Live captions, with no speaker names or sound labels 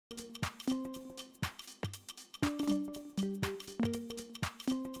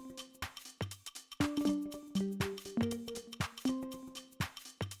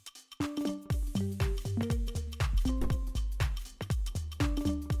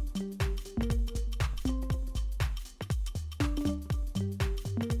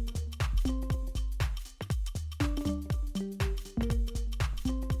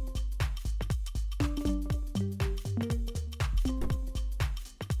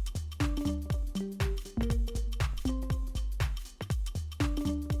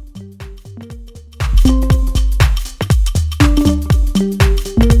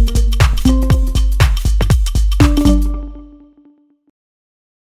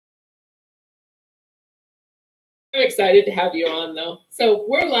excited to have you on, though. So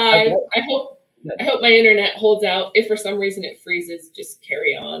we're live. Okay. I hope my internet holds out. If for some reason it freezes, just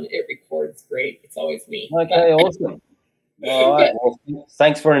carry on. It records great. It's always me. Okay, awesome. All right. Well,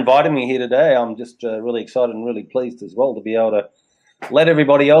 thanks for inviting me here today. I'm just really excited and really pleased as well to be able to let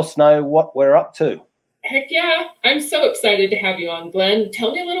everybody else know what we're up to. Heck yeah. I'm so excited to have you on, Glenn.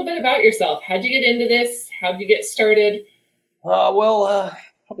 Tell me a little bit about yourself. How'd you get into this? How'd you get started?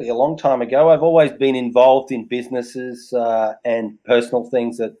 Probably a long time ago. I've always been involved in businesses and personal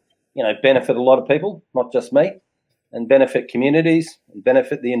things that, benefit a lot of people, not just me, and benefit communities and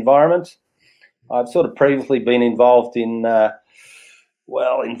benefit the environment. I've sort of previously been involved in,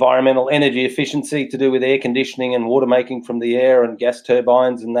 environmental energy efficiency to do with air conditioning and water making from the air and gas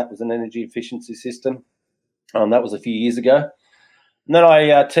turbines, and that was an energy efficiency system. That was a few years ago. And then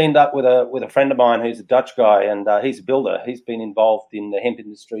I teamed up with a friend of mine who's a Dutch guy, and he's a builder. He's been involved in the hemp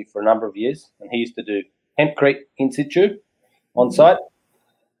industry for a number of years, and he used to do hempcrete in situ on site.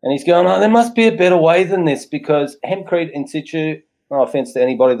 And he's going, there must be a better way than this, because hempcrete in situ, no offense to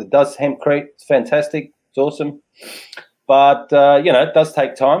anybody that does hempcrete, it's fantastic, it's awesome. But, it does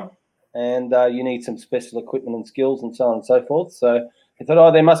take time, and you need some special equipment and skills and so on and so forth. So he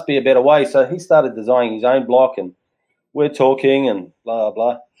thought, there must be a better way. So he started designing his own block, and we're talking and blah,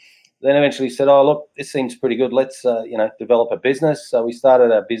 blah. Then eventually said, look, this seems pretty good. Let's, develop a business. So we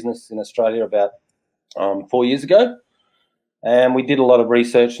started our business in Australia about 4 years ago. And we did a lot of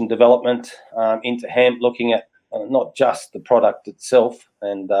research and development into hemp, looking at not just the product itself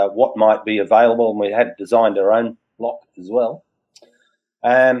and what might be available. And we had designed our own block as well.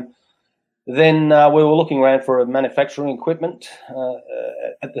 Then we were looking around for manufacturing equipment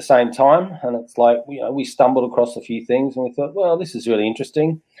at the same time. And it's like, we stumbled across a few things and we thought, well, this is really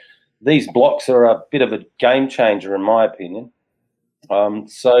interesting. These blocks are a bit of a game changer, in my opinion.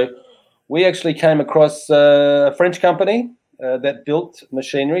 So we actually came across a French company that built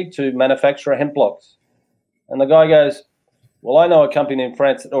machinery to manufacture hemp blocks. And the guy goes, well, I know a company in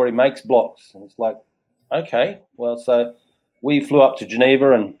France that already makes blocks. And it's like, okay, well, so we flew up to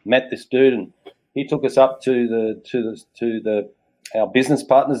Geneva and met this dude, and he took us up to our business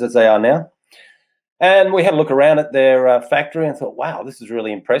partners, as they are now. And we had a look around at their factory and thought, wow, this is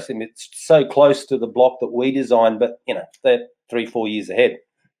really impressive. It's so close to the block that we designed, but, they're 3-4 years ahead.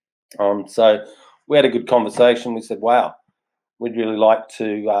 So we had a good conversation. We said, wow, we'd really like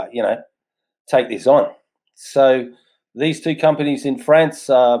to, take this on. So these two companies in France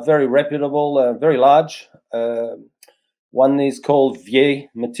are very reputable, very large. One is called Vieille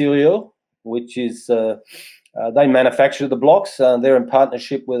Material, which is they manufacture the blocks. They're in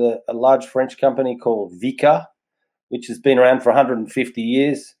partnership with a large French company called Vicat, which has been around for 150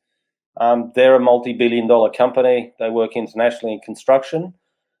 years. They're a multi-billion-dollar company. They work internationally in construction.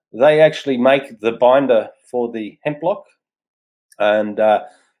 They actually make the binder for the hemp block, and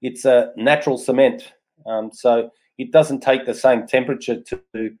it's a natural cement. So it doesn't take the same temperature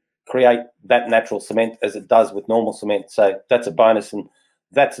to create that natural cement as it does with normal cement. So that's a bonus, and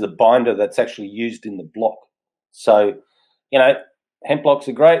that's the binder that's actually used in the block. So, hemp blocks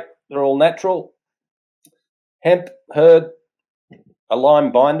are great. They're all natural. Hemp, herd, a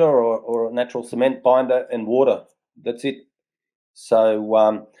lime binder or a natural cement binder, and water. That's it.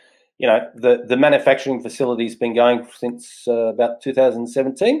 So, the manufacturing facility's been going since about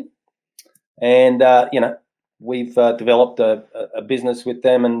 2017. And, we've developed a business with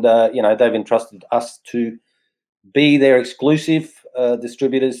them, and, they've entrusted us to be their exclusive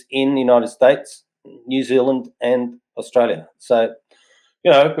distributors in the United States, New Zealand, and Australia. So,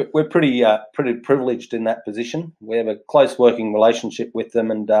 we're pretty privileged in that position. We have a close working relationship with them,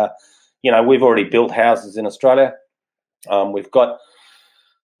 and, we've already built houses in Australia. We've got,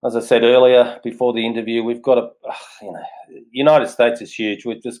 as I said earlier before the interview, we've got United States is huge.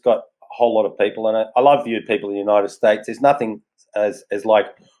 We've just got a whole lot of people, and I love you people in the United States. There's nothing as like,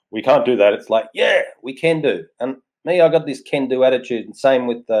 we can't do that. It's like, yeah, we can do. And me, I got this can-do attitude, and same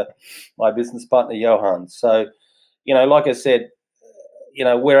with my business partner, Johan. So, like I said,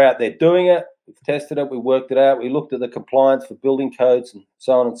 we're out there doing it. We've tested it. We worked it out. We looked at the compliance for building codes and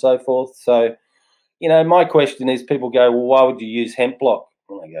so on and so forth. So, my question is, people go, well, why would you use HempBLOCK?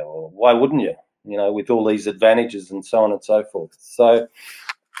 And I go, well, why wouldn't you? With all these advantages and so on and so forth. So,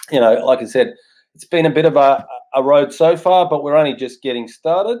 like I said, it's been a bit of a road so far, but we're only just getting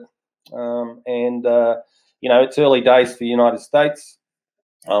started. It's early days for the United States.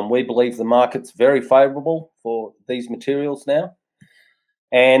 We believe the market's very favourable for these materials now.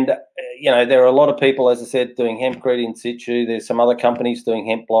 And, there are a lot of people, as I said, doing hempcrete in situ. There's some other companies doing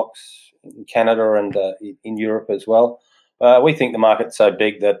hemp blocks in Canada and in Europe as well. We think the market's so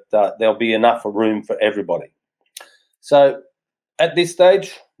big that there'll be enough room for everybody. So at this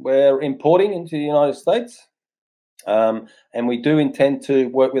stage, we're importing into the United States, and we do intend to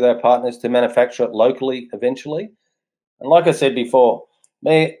work with our partners to manufacture it locally eventually. And like I said before,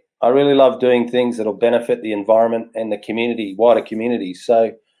 I really love doing things that'll benefit the environment and the community, wider community.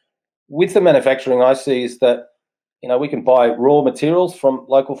 So with the manufacturing, I see is that, you know, we can buy raw materials from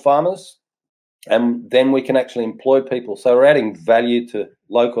local farmers, and then we can actually employ people. So we're adding value to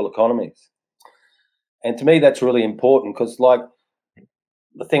local economies. And to me, that's really important, because, like,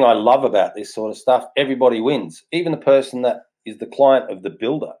 the thing I love about this sort of stuff, everybody wins. Even the person that is the client of the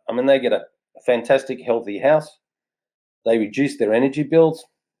builder. I mean, they get a fantastic, healthy house. They reduce their energy bills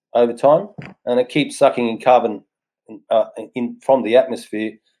over time, and it keeps sucking in carbon from the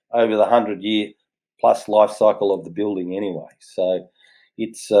atmosphere over the 100-year plus life cycle of the building anyway. So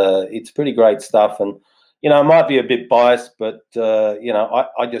it's pretty great stuff. And, you know, I might be a bit biased, but, you know,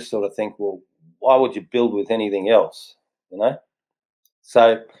 I just sort of think, well, why would you build with anything else, you know?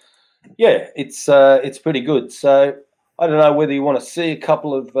 So, yeah, it's pretty good. So I don't know whether you want to see a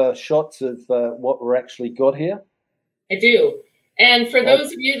couple of shots of what we're actually got here. I do. And for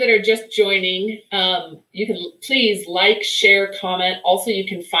those of you that are just joining, you can please like, share, comment. Also, you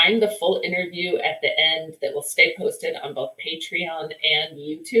can find the full interview at the end that will stay posted on both Patreon and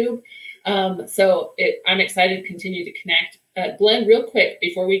YouTube. I'm excited to continue to connect. Glenn, real quick,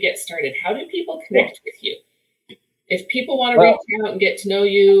 before we get started, how do people connect with you? If people want to reach out and get to know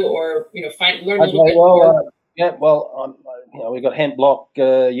you, or, you know, learn a little bit more. Yeah, well, you know, we've got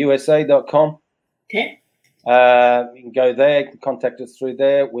HempBLOCK USA.com. Okay. You can go there, you can contact us through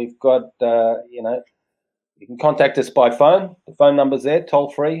there. We've got, you know, you can contact us by phone. The phone number's there,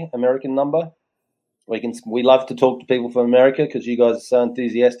 toll-free, American number. We love to talk to people from America, because you guys are so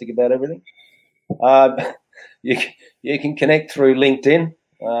enthusiastic about everything. You can connect through LinkedIn,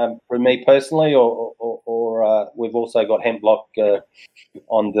 for me personally, or we've also got HempBLOCK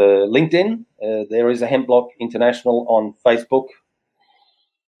on the LinkedIn. There is a HempBLOCK International on Facebook.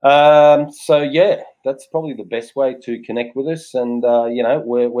 So yeah, that's probably the best way to connect with us. And you know,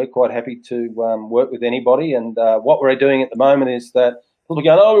 we're quite happy to work with anybody. And what we're doing at the moment is that people are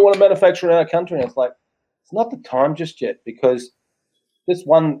going, oh, we want to manufacture in our country. And it's like, it's not the time just yet, because this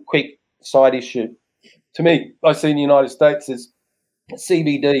one quick side issue to me, I see in the United States is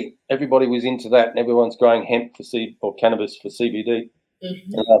CBD. Everybody was into that, and everyone's growing hemp for or cannabis for CBD.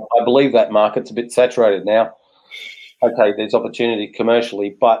 Mm-hmm. And I believe that market's a bit saturated now. Okay, there's opportunity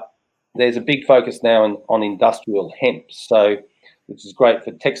commercially, but there's a big focus now on industrial hemp, so, which is great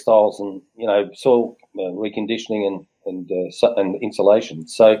for textiles and, you know, soil reconditioning and insulation.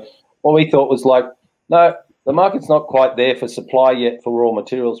 So what we thought was, like, no, the market's not quite there for supply yet for raw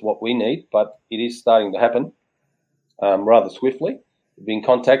materials, what we need, but it is starting to happen rather swiftly. We've been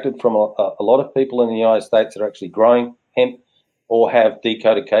contacted from a lot of people in the United States that are actually growing hemp or have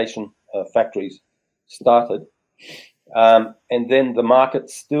decodification factories started. And then the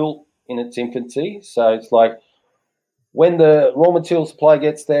market's still in its infancy. So it's like, when the raw material supply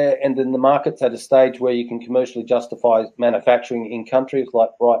gets there, and then the market's at a stage where you can commercially justify manufacturing in countries, like,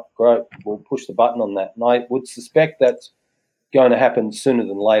 right, great, we'll push the button on that. And I would suspect that's going to happen sooner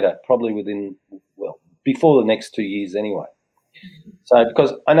than later, probably within, well, before the next 2 years anyway. So,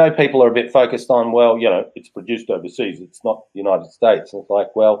 because I know people are a bit focused on, well, you know, it's produced overseas, it's not the United States. And it's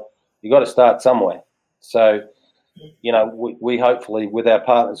like, well, you got to start somewhere. So, you know, we hopefully, with our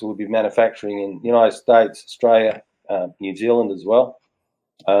partners, will be manufacturing in the United States, Australia, New Zealand as well.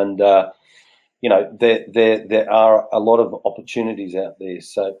 And, you know, there are a lot of opportunities out there.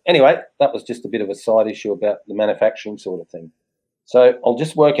 So anyway, that was just a bit of a side issue about the manufacturing sort of thing. So I'll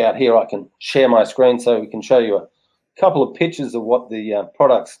just work out here. I can share my screen so we can show you a couple of pictures of what the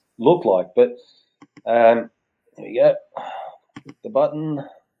products look like. But here we go. Hit the button.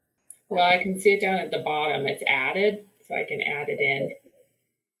 Well, I can see it down at the bottom. It's added, so I can add it in.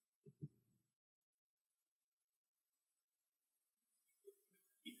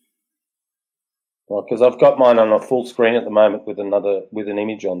 Well, because I've got mine on a full screen at the moment with an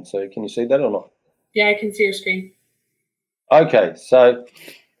image on. So can you see that or not? Yeah, I can see your screen. Okay, so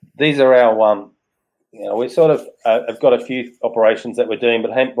these are our you know, we sort of have got a few operations that we're doing,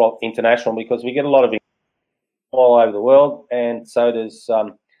 but HempBLOCK International, because we get a lot of all over the world, and so does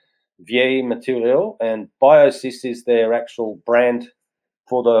Vieille Material, and BioSys is their actual brand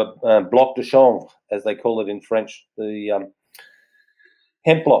for the bloc de chanvre, as they call it in French, the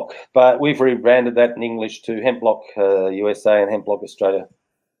HempBLOCK. But we've rebranded that in English to HempBLOCK USA and HempBLOCK Australia.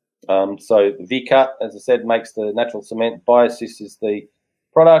 So V-Cut, as I said, makes the natural cement. BioSys is the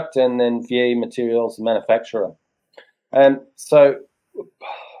product, and then Vieille Materials, the manufacturer. And so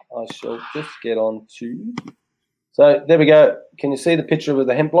I shall just get on to So there we go. Can you see the picture of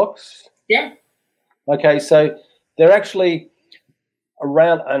the hemp blocks? Yeah. Okay, so they're actually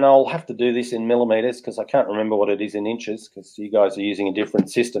around, and I'll have to do this in millimeters because I can't remember what it is in inches because you guys are using a different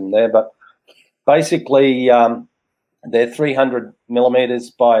system there, but basically they're 300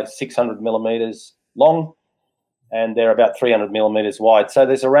 millimeters by 600 millimeters long, and they're about 300 millimeters wide. So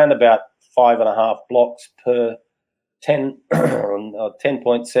there's around about 5.5 blocks per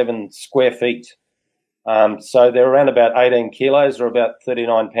 10.7 square feet. So they're around about 18 kilos or about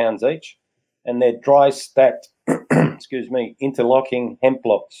 39 pounds each, and they're dry stacked, excuse me, interlocking hemp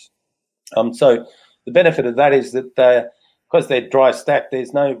blocks. So the benefit of that is that because they're dry stacked,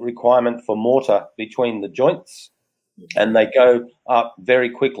 there's no requirement for mortar between the joints, and they go up very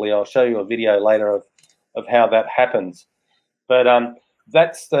quickly. I'll show you a video later of how that happens. But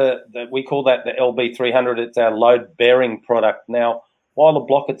that's we call that the LB300. It's our load-bearing product. Now, while the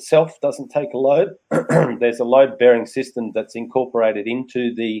block itself doesn't take a load, there's a load-bearing system that's incorporated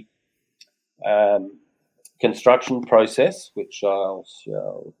into the construction process, which I'll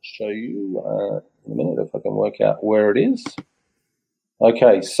show you in a minute if I can work out where it is.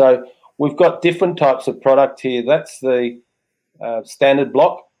 Okay, so we've got different types of product here. That's the standard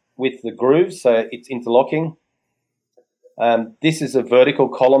block with the grooves, so it's interlocking. This is a vertical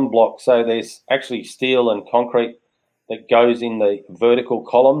column block, so there's actually steel and concrete that goes in the vertical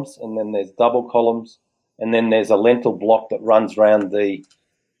columns, and then there's double columns, and then there's a lentil block that runs around the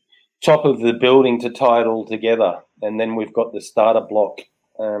top of the building to tie it all together. And then we've got the starter block,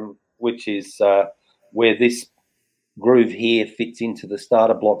 which is where this groove here fits into the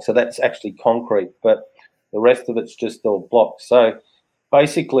starter block. So that's actually concrete, but the rest of it's just all blocks. So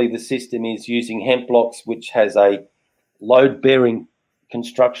basically the system is using HempBLOCKS, which has a load-bearing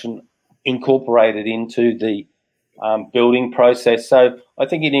construction incorporated into the building process. So I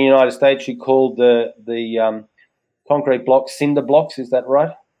think in the United States you call the concrete blocks cinder blocks. Is that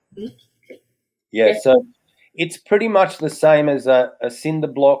right? Mm-hmm. Yeah. So it's pretty much the same as a cinder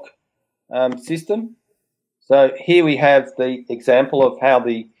block system. So here we have the example of how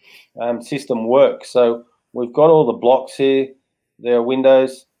the system works. So we've got all the blocks here. There are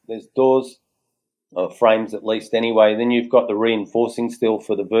windows, there's doors, or frames at least anyway. Then you've got the reinforcing steel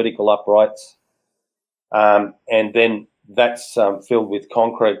for the vertical uprights. And then that's filled with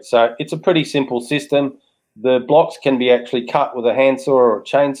concrete. So it's a pretty simple system. The blocks can be actually cut with a handsaw or a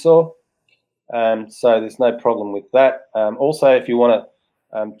chainsaw. So there's no problem with that. Also, if you want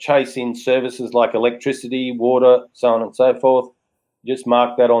to chase in services like electricity, water, so on and so forth, just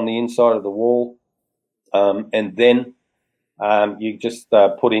mark that on the inside of the wall. And then you just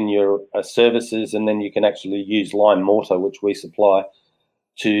put in your services, and then you can actually use lime mortar, which we supply,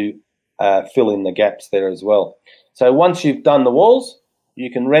 to fill in the gaps there as well. So once you've done the walls, you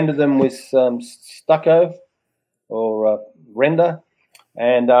can render them with stucco or render.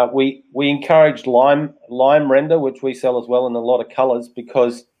 And we encourage lime render, which we sell as well in a lot of colours,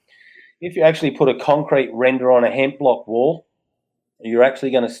 because if you actually put a concrete render on a hemp block wall, you're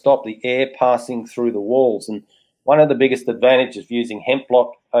actually going to stop the air passing through the walls. And one of the biggest advantages of using hemp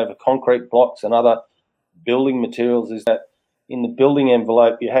block over concrete blocks and other building materials is that in the building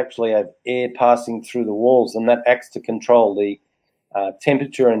envelope, you actually have air passing through the walls, and that acts to control the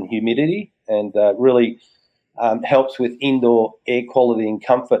temperature and humidity, and really helps with indoor air quality and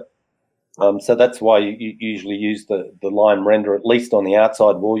comfort. So that's why you usually use the lime render, at least on the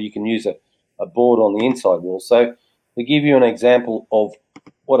outside wall. You can use a board on the inside wall. So to give you an example of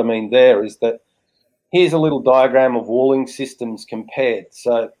what I mean there is that here's a little diagram of walling systems compared.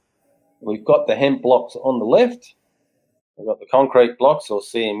 So we've got the hemp blocks on the left. We've got the concrete blocks or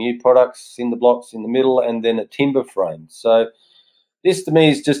CMU products, cinder blocks in the middle, and then a timber frame. So this to me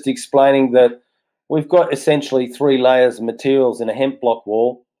is just explaining that we've got essentially 3 layers of materials in a hemp block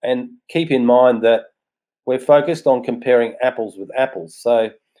wall, and keep in mind that we're focused on comparing apples with apples.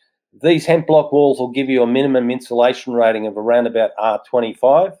 So these hemp block walls will give you a minimum insulation rating of around about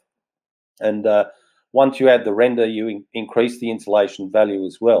R25, and once you add the render, you increase the insulation value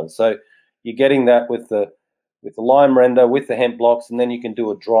as well. So you're getting that with the lime render, with the hemp blocks, and then you can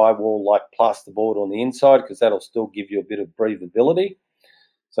do a dry wall like plasterboard on the inside, because that'll still give you a bit of breathability.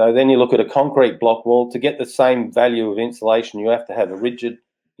 So then you look at a concrete block wall. To get the same value of insulation, you have to have a rigid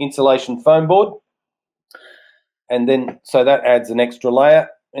insulation foam board, and then so that adds an extra layer.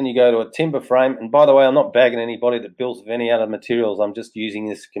 And you go to a timber frame. And by the way, I'm not bagging anybody that builds with any other materials. I'm just using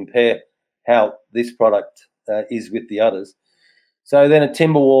this to compare how this product is with the others. So then a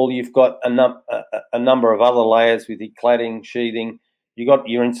timber wall, you've got a number of other layers with your cladding, sheathing. You've got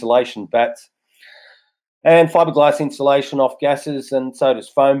your insulation bats and fiberglass insulation off gases, and so does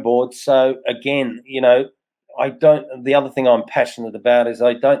foam boards. So again, you know, the other thing I'm passionate about is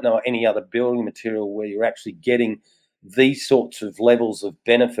I don't know any other building material where you're actually getting these sorts of levels of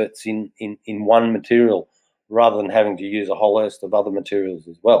benefits in one material, rather than having to use a whole host of other materials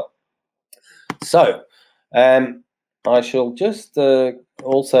as well. So I shall just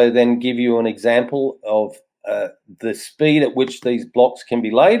also then give you an example of the speed at which these blocks can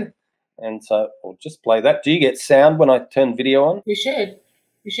be laid. And so I'll just play that. Do you get sound when I turn video on? We should.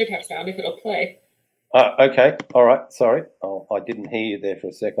 We should have sound if it'll play. Okay. All right. Sorry. Oh, I didn't hear you there for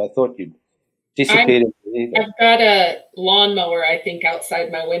a sec. I thought you'd disappeared. I've got a lawnmower, I think,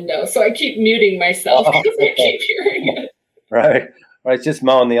 outside my window, so I keep muting myself because I keep hearing it. Right. It's just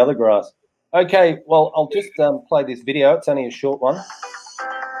mowing the other grass. Okay. Well, I'll just play this video. It's only a short one.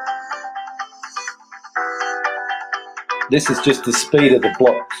 This is just the speed of the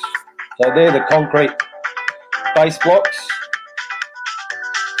blocks. So they're the concrete base blocks.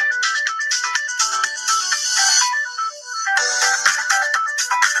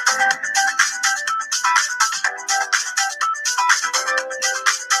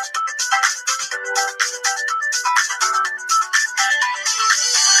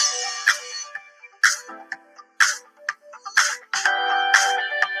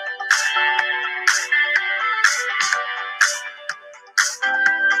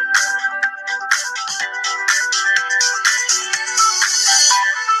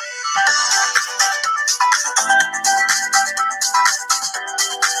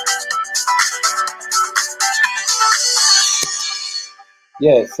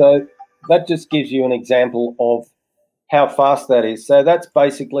 Yeah, so that just gives you an example of how fast that is. So that's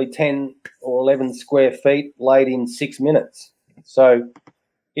basically 10 or 11 square feet laid in 6 minutes. So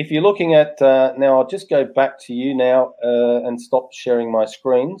if you're looking at, now I'll just go back to you now and stop sharing my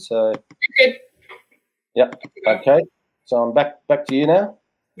screen. So, good. Yep, okay. So I'm back to you now.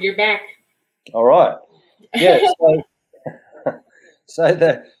 You're back. All right. Yeah, so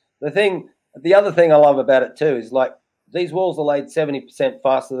the other thing I love about it too is, like, these walls are laid 70%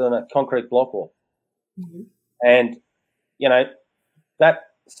 faster than a concrete block wall. Mm-hmm. And, you know, that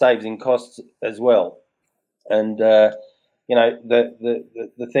saves in costs as well. And, you know,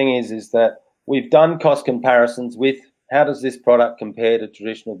 the thing is that we've done cost comparisons with how does this product compare to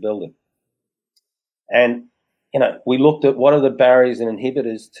traditional building. And, you know, we looked at what are the barriers and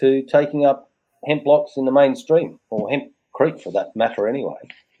inhibitors to taking up hemp blocks in the mainstream, or hempcrete for that matter anyway.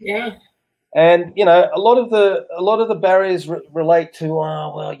 Yeah. And, you know, a lot of the barriers relate to,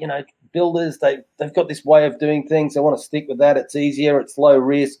 well, you know, builders, they've got this way of doing things. They want to stick with that. It's easier. It's low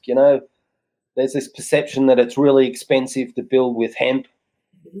risk. You know, there's this perception that it's really expensive to build with hemp.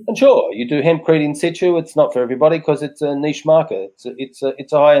 And sure, you do hempcrete in situ. It's not for everybody because it's a niche market. It's a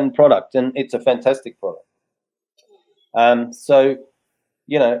high-end product, and it's a fantastic product. So,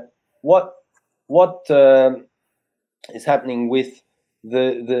 you know, what is happening with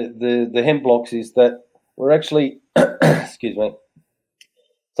the hemp blocks is that we're actually, excuse me,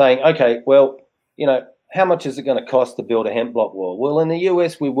 saying, okay, well, you know, how much is it going to cost to build a hemp block wall? Well, in the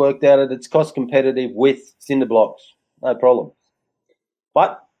US, we worked out it's cost competitive with cinder blocks, no problem.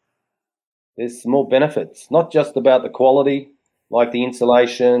 But there's more benefits, not just about the quality, like the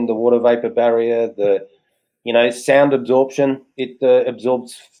insulation, the water vapor barrier, the, you know, sound absorption. It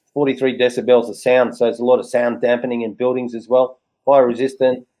absorbs 43 decibels of sound, so there's a lot of sound dampening in buildings as well. Fire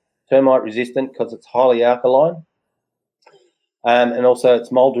resistant, termite resistant because it's highly alkaline. And also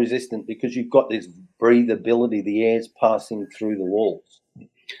it's mold resistant because you've got this breathability, the air's passing through the walls.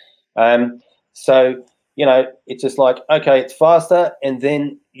 So, you know, it's just like, okay, it's faster, and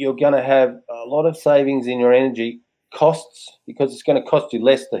then you're going to have a lot of savings in your energy costs because it's going to cost you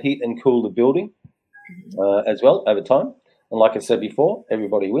less to heat and cool the building as well over time. And like I said before,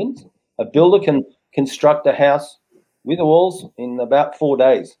 everybody wins. A builder can construct a house with the walls in about 4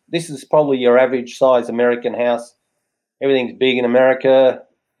 days. This is probably your average size American house. Everything's big in America.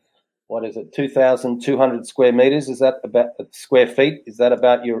 What is it, 2,200 square meters? Is that about square feet? Is that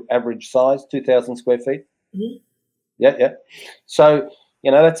about your average size, 2,000 square feet? Mm-hmm. Yeah. So,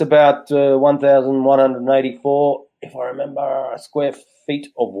 you know, that's about 1,184, if I remember, square feet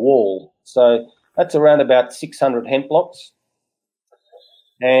of wall. So that's around about 600 hemp blocks.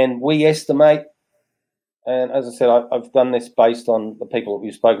 And we estimate, and as I said, I've done this based on the people that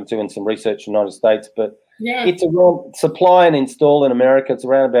we've spoken to and some research in the United States, but yeah, it's around supply and install in America. It's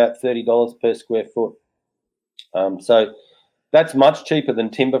around about $30 per square foot. So that's much cheaper than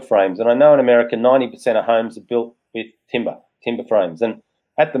timber frames. And I know in America, 90% of homes are built with timber frames. And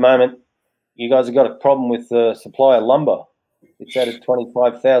at the moment, you guys have got a problem with the supply of lumber. It's at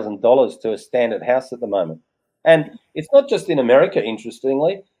 $25,000 to a standard house at the moment. And it's not just in America,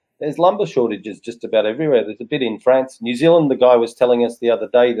 interestingly. there's lumber shortages just about everywhere. There's a bit in France. New Zealand, the guy was telling us the other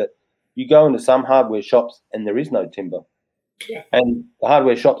day that you go into some hardware shops and there is no timber. Yeah. And the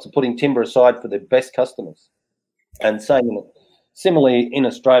hardware shops are putting timber aside for their best customers. And similarly in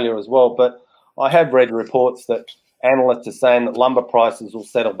Australia as well. But I have read reports that analysts are saying that lumber prices will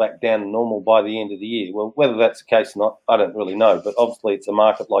settle back down to normal by the end of the year. Well, whether that's the case or not, I don't really know. But obviously it's a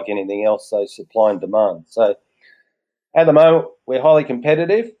market like anything else, so supply and demand. So at the moment, we're highly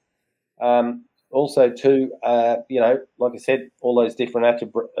competitive. Also, too, like I said, all those different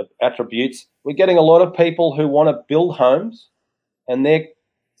attributes. We're getting a lot of people who want to build homes, and they're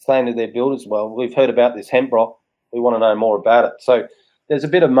saying to their builders, well, we've heard about this HempBLOCK. We want to know more about it. So there's a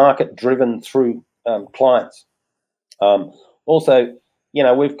bit of market driven through clients. Also,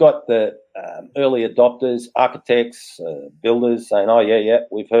 we've got the early adopters, architects, builders saying, oh, yeah,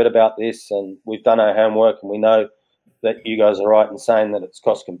 we've heard about this and we've done our homework and we know that you guys are right in saying that it's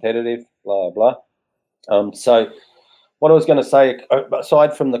cost competitive, blah, blah. So what I was going to say,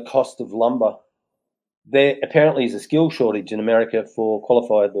 aside from the cost of lumber, there apparently is a skill shortage in America for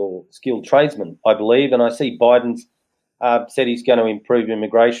qualified or skilled tradesmen, I believe. And I see Biden's said he's going to improve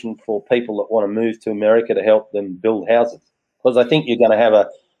immigration for people that want to move to America to help them build houses. Because I think you're going to have a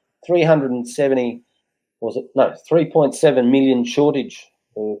 3.7 million shortage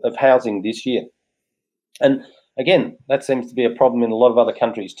of housing this year. And again, that seems to be a problem in a lot of other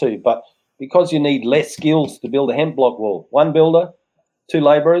countries too. But because you need less skills to build a hemp block wall, one builder, 2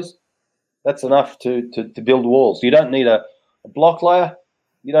 labourers, that's enough to build walls. You don't need a block layer.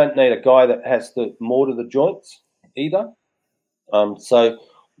 You don't need a guy that has to mortar the joints either. So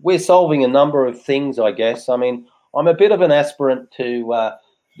we're solving a number of things, I guess. I mean, I'm a bit of an aspirant to,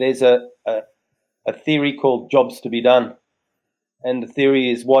 there's a theory called jobs to be done. And the theory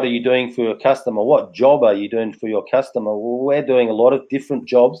is, what are you doing for your customer? What job are you doing for your customer? Well, we're doing a lot of different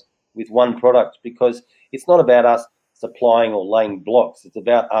jobs with one product, because it's not about us supplying or laying blocks. It's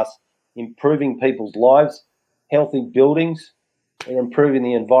about us improving people's lives, healthy buildings, and improving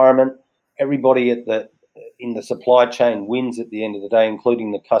the environment. Everybody in the supply chain wins at the end of the day,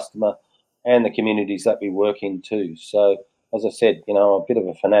 including the customer and the communities that we work in too. So, as I said, I'm a bit of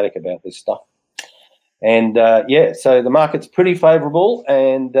a fanatic about this stuff. And so the market's pretty favourable,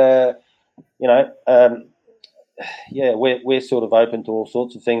 and we're sort of open to all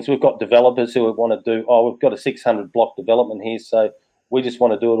sorts of things. We've got developers who want to do, we've got a 600 block development here, so we just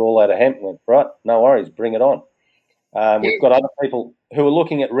want to do it all out of hemp. Went, right, no worries, bring it on. We've got other people who are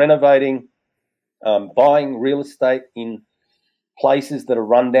looking at renovating, buying real estate in places that are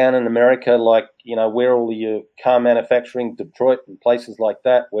run down in America, like, where all your car manufacturing, Detroit and places like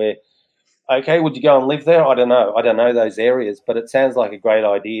that, where, okay, would you go and live there? I don't know. I don't know those areas, but it sounds like a great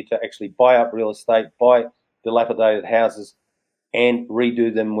idea to actually buy up real estate, buy dilapidated houses and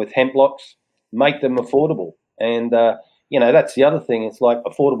redo them with hemp blocks, make them affordable. And, that's the other thing. It's like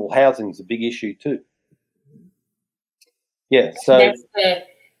affordable housing is a big issue too. Yeah, so that's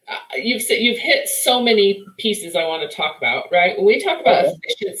you've hit so many pieces I want to talk about, right? When we talk about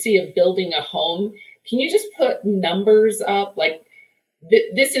efficiency of building a home, can you just put numbers up? Like,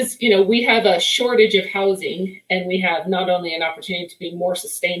 this is, we have a shortage of housing, and we have not only an opportunity to be more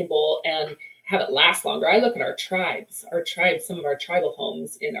sustainable and have it last longer. I look at our tribes, some of our tribal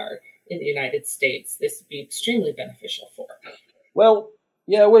homes in the United States. This would be extremely beneficial for. Well,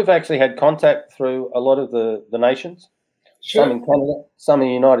 yeah, we've actually had contact through a lot of the nations. Sure. Some in Canada, some in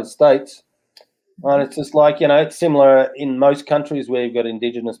the United States. And it's just like, it's similar in most countries where you've got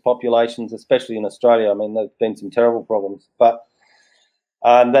Indigenous populations, especially in Australia. I mean, there's been some terrible problems, but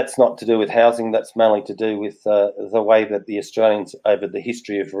that's not to do with housing. That's mainly to do with the way that the Australians, over the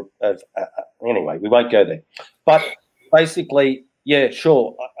history of anyway, we won't go there. But basically, yeah,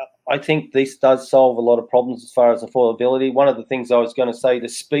 sure. I think this does solve a lot of problems as far as affordability. One of the things I was going to say, the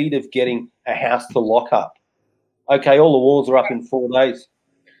speed of getting a house to lock up. Okay, all the walls are up in 4 days.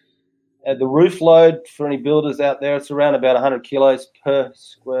 The roof load for any builders out there, it's around about 100 kilos per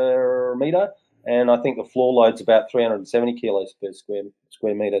square metre. And I think the floor load's about 370 kilos per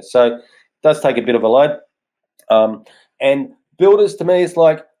square metre. So it does take a bit of a load. And builders, to me, it's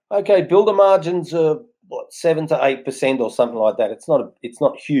like, okay, builder margins are, 7 to 8% or something like that. It's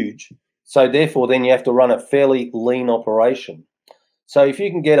not huge. So therefore, then you have to run a fairly lean operation. So if you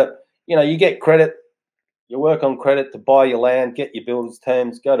can get you get credit, you work on credit to buy your land, get your builder's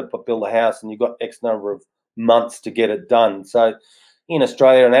terms, go to build a house, and you've got X number of months to get it done. So in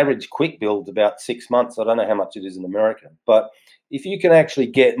Australia, an average quick build's about 6 months. I don't know how much it is in America. But if you can actually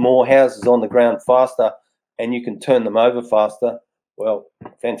get more houses on the ground faster and you can turn them over faster, well,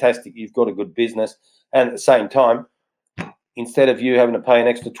 fantastic. You've got a good business. And at the same time, instead of you having to pay an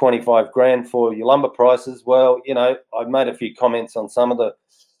extra 25 grand for your lumber prices, well, you know, I've made a few comments on some of the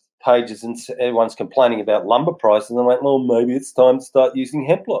pages and everyone's complaining about lumber prices, and I went, well, maybe it's time to start using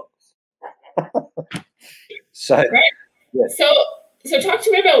HempBLOCKS. So, right. Yeah. So talk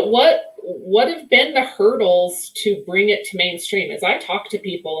to me about what have been the hurdles to bring it to mainstream. As I talk to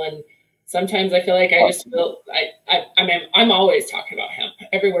people, and sometimes I feel like I'm always talking about hemp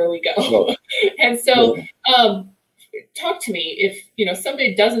everywhere we go. Sure. And so talk to me, if you know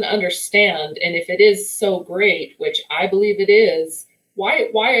somebody doesn't understand, and if it is so great, which I believe it is, why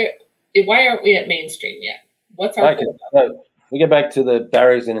aren't we at mainstream yet? What's our So we go back to the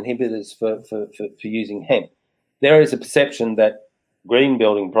barriers and inhibitors for using hemp. There is a perception that green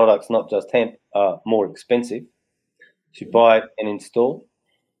building products, not just hemp, are more expensive to buy and install.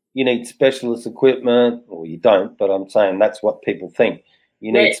 You need specialist equipment, or you don't, but I'm saying that's what people think.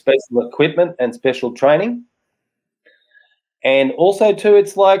 You need special equipment and special training. And also, too,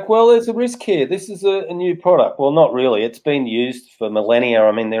 it's like, well, there's a risk here. This is a new product. Well, not really. It's been used for millennia.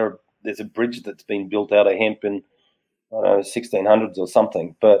 I mean, there's a bridge that's been built out of hemp in, I don't know, 1600s or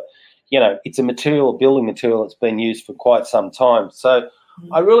something. But, you know, it's a material, a building material that's been used for quite some time. So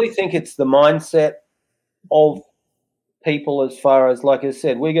I really think it's the mindset of people as far as, like I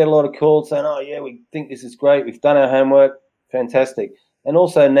said, we get a lot of calls saying, oh, yeah, we think this is great. We've done our homework. Fantastic. And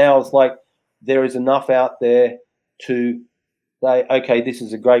also now it's like there is enough out there to say, okay, this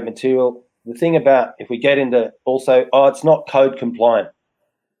is a great material. The thing about, if we get into also, oh, it's not code compliant.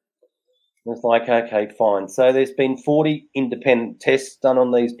 It's like, okay, fine. So there's been 40 independent tests done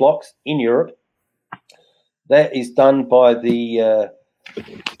on these blocks in Europe. That is done by the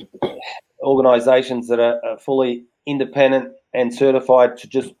organisations that are fully independent and certified to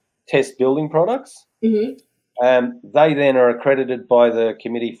just test building products. They then are accredited by the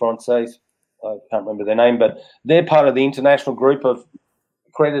Committee Française. I can't remember their name, but they're part of the international group of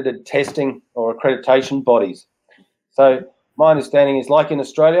accredited testing or accreditation bodies. So my understanding is, like in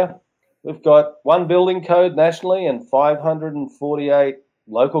Australia, we've got one building code nationally and 548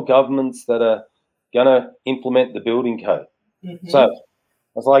 local governments that are going to implement the building code. So I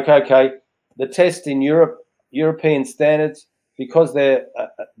was like, okay, the test in Europe, European standards, because their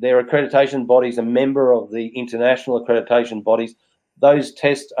accreditation bodies are a member of the international accreditation bodies, those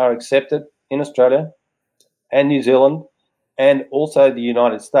tests are accepted in Australia and New Zealand and also the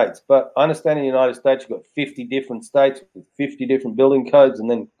United States. But I understand in the United States you've got 50 different states with 50 different building codes,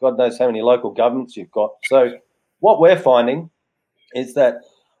 and then God knows how many local governments you've got. So what we're finding is that,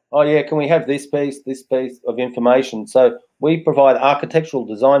 oh yeah, can we have this piece of information? So we provide architectural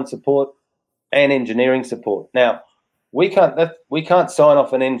design support and engineering support. Now, we can't sign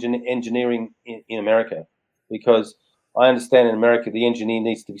off an engineering in America, because I understand in America the engineer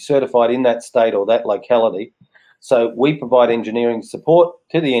needs to be certified in that state or that locality. So we provide engineering support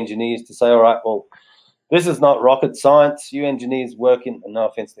to the engineers to say, all right, well, this is not rocket science. You engineers work in, no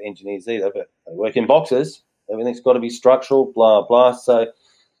offense to engineers either, but they work in boxes. Everything's got to be structural, blah, blah. So,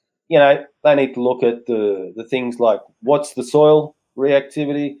 you know, they need to look at the things like what's the soil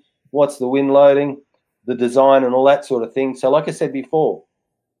reactivity, what's the wind loading, the design and all that sort of thing. So like I said before,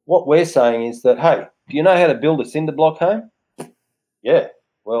 what we're saying is that, hey, do you know how to build a cinder block home? Yeah,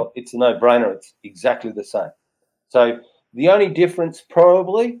 well, it's a no-brainer. It's exactly the same. So the only difference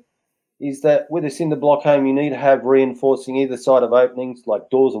probably is that with a cinder block home, you need to have reinforcing either side of openings like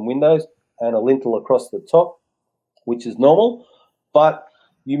doors and windows and a lintel across the top, which is normal. But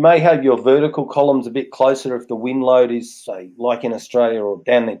you may have your vertical columns a bit closer if the wind load is, say, like in Australia or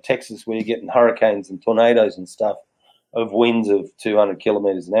down in Texas where you're getting hurricanes and tornadoes and stuff of winds of 200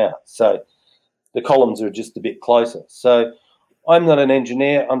 kilometres an hour. So the columns are just a bit closer. So I'm not an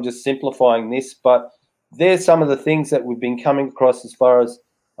engineer. I'm just simplifying this, but there's some of the things that we've been coming across as far as,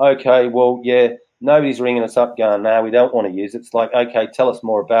 okay, well, yeah, nobody's ringing us up going, no, we don't want to use it. It's like, okay, tell us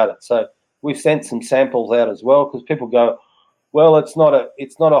more about it. So we've sent some samples out as well, because people go, well, it's not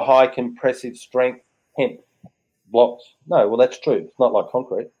a high compressive strength hemp blocks. No, well, that's true. It's not like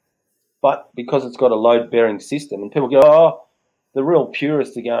concrete. But because it's got a load-bearing system, and people go, oh, the real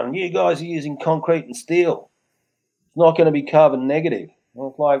purists are going, you guys are using concrete and steel. It's not going to be carbon negative. And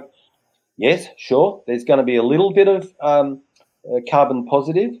it's like, yes, sure, there's going to be a little bit of carbon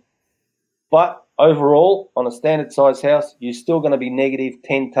positive, but overall, on a standard size house, you're still going to be negative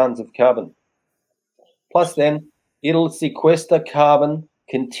 10 tonnes of carbon. Plus then, it'll sequester carbon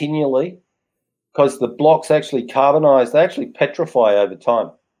continually, because the blocks actually carbonize, they actually petrify over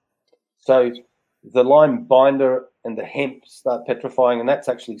time. So the lime binder and the hemp start petrifying, and that's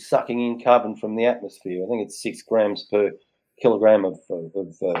actually sucking in carbon from the atmosphere. I think it's 6 grams per kilogram of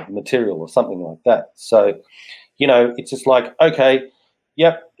material or something like that. So, you know, it's just like, okay,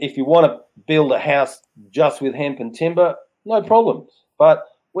 yep, if you want to build a house just with hemp and timber, no problem. But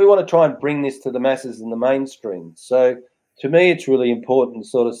we want to try and bring this to the masses in the mainstream. So to me, it's really important to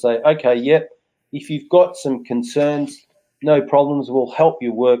sort of say, okay, yep, if you've got some concerns, no problems, we'll help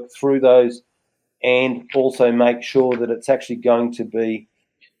you work through those and also make sure that it's actually going to be,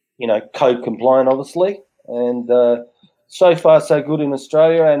 you know, code compliant, obviously. And so far, so good in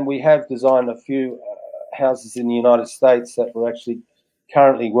Australia. And we have designed a few houses in the United States that we're actually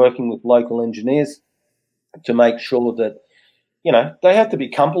currently working with local engineers to make sure that, you know, they have to be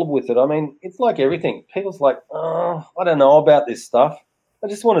comfortable with it. I mean, it's like everything. People's like, oh, I don't know about this stuff. I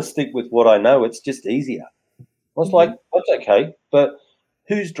just want to stick with what I know. It's just easier. I was like, that's okay. But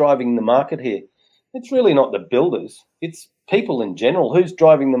who's driving the market here? It's really not the builders. It's people in general. Who's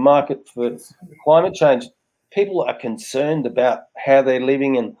driving the market for climate change? People are concerned about how they're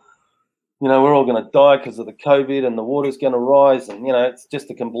living and, you know, we're all going to die because of the COVID and the water's going to rise. And, you know, it's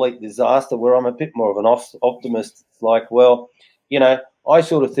just a complete disaster where I'm a bit more of an optimist. It's like, well, you know, I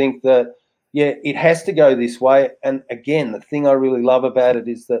sort of think that, yeah, it has to go this way. And again, the thing I really love about it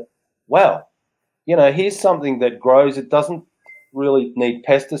is that, wow, you know, here's something that grows. It doesn't really need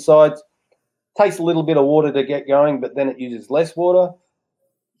pesticides. Takes a little bit of water to get going, but then it uses less water.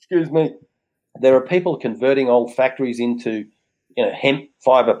 Excuse me. There are people converting old factories into, you know, hemp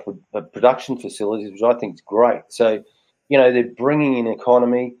fiber production facilities, which I think is great. So, you know, they're bringing in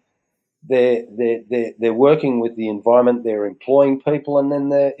economy. They're working with the environment. They're employing people, and then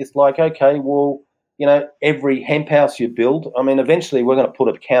it's like, okay, well, you know, every hemp house you build. I mean, eventually we're going to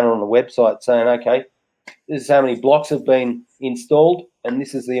put a counter on the website saying, okay, this is how many blocks have been installed, and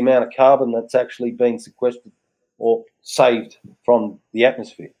this is the amount of carbon that's actually been sequestered or saved from the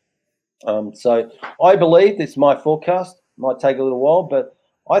atmosphere. So I believe, this is my forecast, might take a little while, but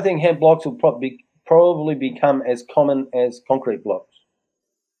I think hemp blocks will probably become as common as concrete blocks.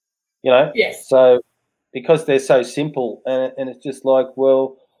 You know? Yes. So because they're so simple, and it's just like,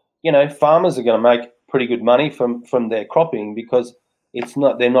 well, you know, farmers are going to make pretty good money from their cropping because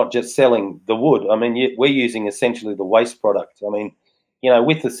they're not just selling the wood. I mean, we're using essentially the waste product. I mean, you know,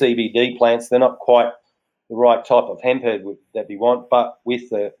 with the CBD plants, they're not quite the right type of hemp head that we want, but with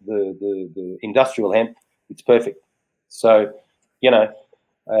the industrial hemp, it's perfect. So, you know,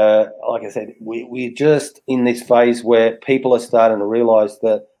 like I said, we're just in this phase where people are starting to realise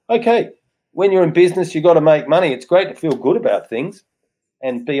that, okay, when you're in business, you've got to make money. It's great to feel good about things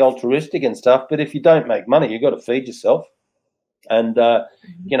and be altruistic and stuff, but if you don't make money, you've got to feed yourself. And,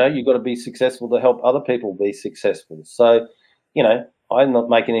 you know, you've got to be successful to help other people be successful. So, you know, I'm not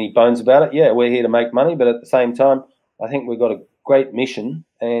making any bones about it. Yeah, we're here to make money, but at the same time, I think we've got a great mission.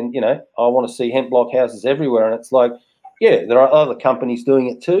 And, you know, I want to see hemp block houses everywhere. And it's like, yeah, there are other companies doing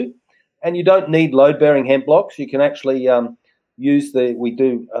it too. And you don't need load-bearing hemp blocks. You can actually use we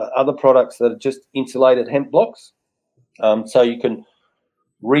do other products that are just insulated hemp blocks. So you can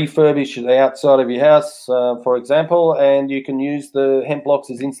refurbish the outside of your house, for example, and you can use the hemp blocks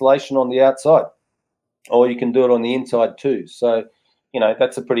as insulation on the outside, or you can do it on the inside too. So, you know,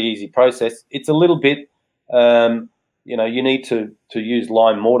 that's a pretty easy process. It's a little bit, you know, you need to use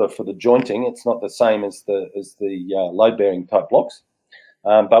lime mortar for the jointing. It's not the same as the load-bearing type blocks.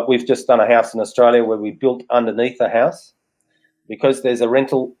 But we've just done a house in Australia where we built underneath the house because there's a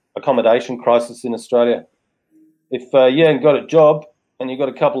rental accommodation crisis in Australia. If you haven't got a job and you've got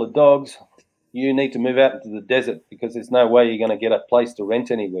a couple of dogs, you need to move out into the desert because there's no way you're going to get a place to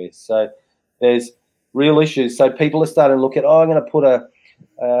rent anywhere. So there's real issues. So people are starting to look at, oh, I'm going to put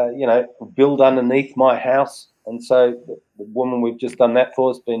you know, build underneath my house. And so the woman we've just done that for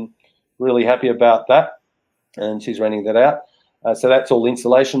has been really happy about that, and she's renting that out. So that's all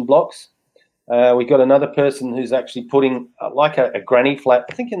insulation blocks. We've got another person who's actually putting like a granny flat,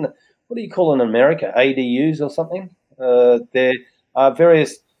 I think what do you call in America, ADUs or something? There are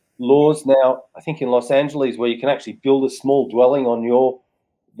various laws now, I think in Los Angeles, where you can actually build a small dwelling on your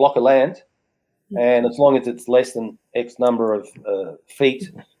block of land. And as long as it's less than X number of feet,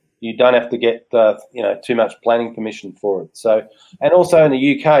 you don't have to get you know, too much planning permission for it. So, and also in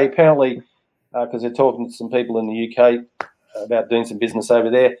the UK, apparently, because they're talking to some people in the UK about doing some business over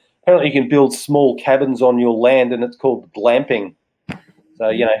there, apparently you can build small cabins on your land, and it's called glamping. So,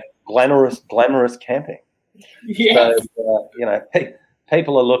 you know, glamorous camping. Yes. So, you know,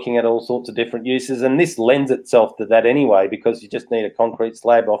 people are looking at all sorts of different uses, and this lends itself to that anyway, because you just need a concrete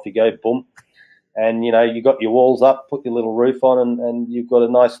slab, off you go, boom. And, you know, you got your walls up, put your little roof on, and you've got a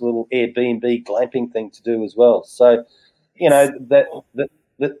nice little Airbnb glamping thing to do as well. So, you know,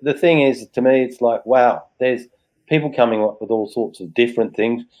 the thing is, to me, it's like, wow, there's people coming up with all sorts of different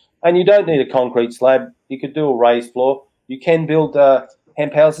things. And you don't need a concrete slab. You could do a raised floor. You can build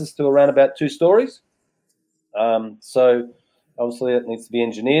hemp houses to around about 2 stories. So obviously it needs to be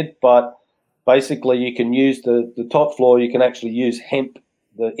engineered, but basically you can use the top floor. You can actually use hemp,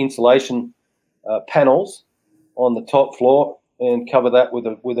 the insulation panels on the top floor, and cover that with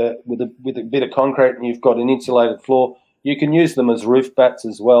a bit of concrete, and you've got an insulated floor. You can use them as roof bats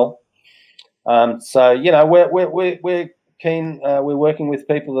as well. So you know, we're keen. We're working with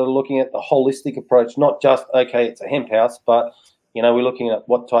people that are looking at the holistic approach, not just okay, it's a hemp house, but you know, we're looking at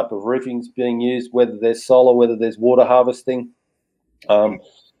what type of roofing is being used, whether there's solar, whether there's water harvesting,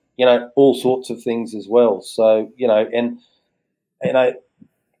 you know, all sorts of things as well. So you know, and you know,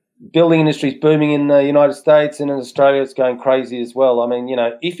 building industry is booming in the United States, and in Australia it's going crazy as well. I mean, you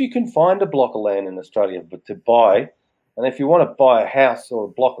know, if you can find a block of land in Australia to buy, and if you want to buy a house or a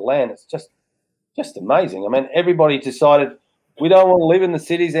block of land, it's just amazing. I mean, everybody decided we don't want to live in the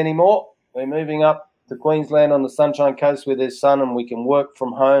cities anymore. We're moving up to Queensland on the Sunshine Coast where there's sun and we can work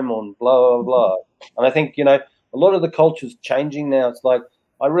from home on blah, blah, blah. And I think, you know, a lot of the culture's changing now. It's like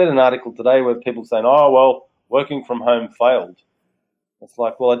I read an article today where people saying, oh, well, working from home failed. It's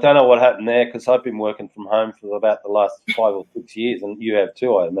like, well, I don't know what happened there because I've been working from home for about the last 5 or 6 years, and you have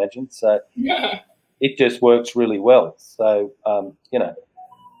too, I imagine. So Yeah. It just works really well. So, you know,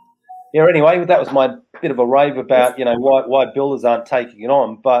 yeah, anyway, that was my bit of a rave about, you know, why builders aren't taking it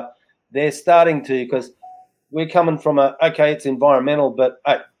on, but they're starting to, because we're coming from okay, it's environmental, but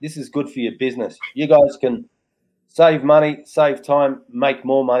hey, this is good for your business. You guys can save money, save time, make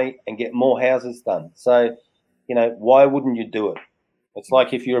more money, and get more houses done. So, you know, why wouldn't you do it? It's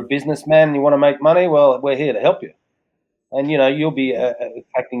like if you're a businessman and you want to make money, well, we're here to help you. And, you know, you'll be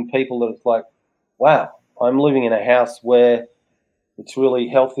attracting people that it's like, wow, I'm living in a house where it's really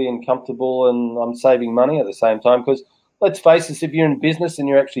healthy and comfortable and I'm saving money at the same time. Because let's face it, if you're in business and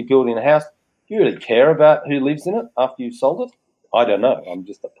you're actually building a house, do you really care about who lives in it after you've sold it? I don't know. I'm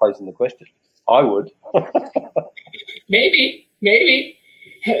just posing the question. I would. Maybe.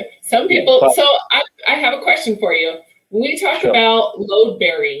 Some people. Yeah, so I have a question for you. When we talk about load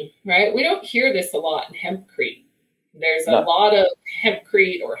bearing, right? We don't hear this a lot in hempcrete. There's a lot of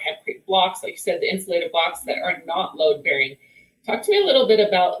hempcrete or hempcrete blocks, like you said, the insulated blocks that are not load bearing. Talk to me a little bit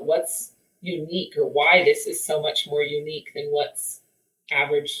about what's unique or why this is so much more unique than what's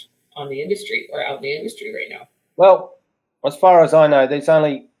average on the industry or out in the industry right now. Well, as far as I know, there's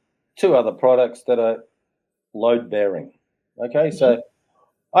only 2 other products that are load bearing. Okay, so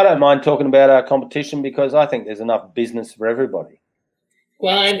I don't mind talking about our competition because I think there's enough business for everybody.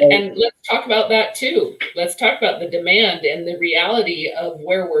 Well, and let's talk about that too. Let's talk about the demand and the reality of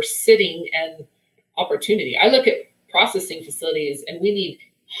where we're sitting and opportunity. I look at processing facilities and we need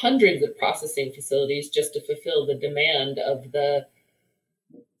hundreds of processing facilities just to fulfill the demand of the...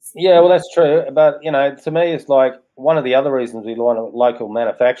 Yeah, well, that's true. But, you know, to me, it's like one of the other reasons we want local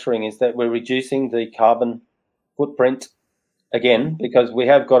manufacturing is that we're reducing the carbon footprint again, because we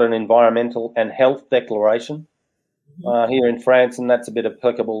have got an environmental and health declaration here in France, and that's a bit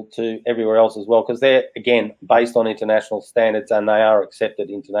applicable to everywhere else as well, because they're, again, based on international standards and they are accepted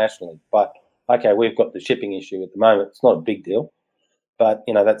internationally. But, okay, we've got the shipping issue at the moment. It's not a big deal, but,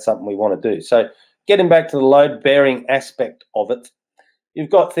 you know, that's something we want to do. So getting back to the load-bearing aspect of it,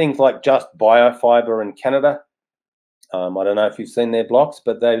 you've got things like Just Biofiber in Canada. I don't know if you've seen their blocks,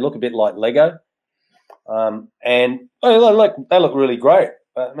 but they look a bit like Lego. And they look really great.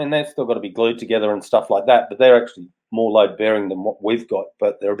 I mean, they've still got to be glued together and stuff like that, but they're actually more load-bearing than what we've got,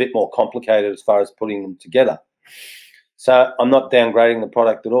 but they're a bit more complicated as far as putting them together. So I'm not downgrading the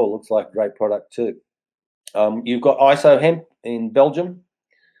product at all. Looks like a great product too. You've got ISO Hemp in Belgium.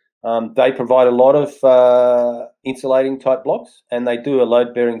 They provide a lot of insulating type blocks, and they do a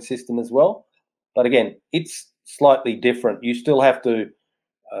load-bearing system as well. But again, it's slightly different. You still have to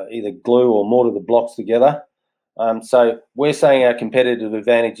either glue or mortar the blocks together. So we're saying our competitive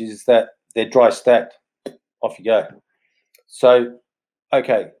advantage is that they're dry stacked. Off you go. So,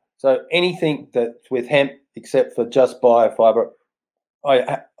 okay. So anything that's with hemp except for Just Biofiber,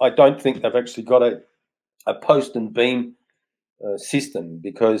 I don't think they've actually got a post and beam system,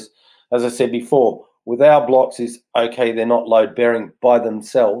 because, as I said before, with our blocks is okay, they're not load bearing by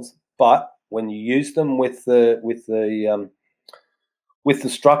themselves, but when you use them with the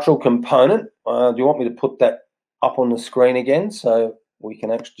structural component, do you want me to put that up on the screen again so we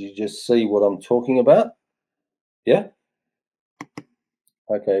can actually just see what I'm talking about? Yeah.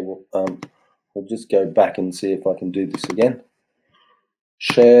 Okay. Well, I'll just go back and see if I can do this again.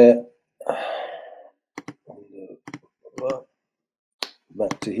 Share.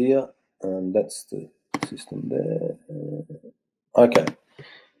 Back to here, and that's the system there. Okay.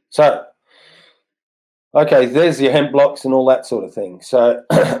 So, okay, there's your hemp blocks and all that sort of thing. So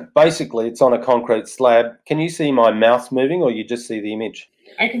basically it's on a concrete slab. Can you see my mouse moving, or you just see the image?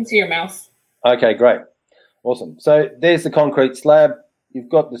 I can see your mouse. Okay, great. Awesome. So there's the concrete slab. You've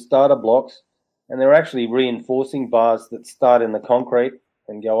got the starter blocks, and they're actually reinforcing bars that start in the concrete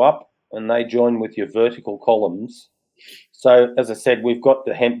and go up, and they join with your vertical columns. So as I said, we've got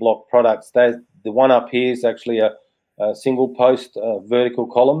the HempBLOCK products. The one up here is actually a single post vertical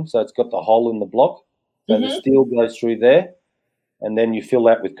column. So it's got the hole in the block. So the steel goes through there, and then you fill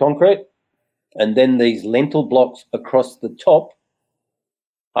that with concrete. And then these lentil blocks across the top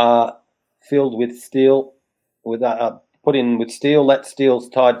are filled with steel, put in with steel. That steel's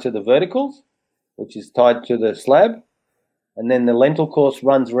tied to the verticals, which is tied to the slab. And then the lentil course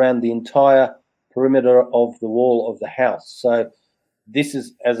runs around the entire perimeter of the wall of the house. So this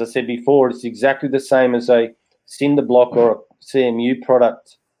is, as I said before, it's exactly the same as a cinder block or a CMU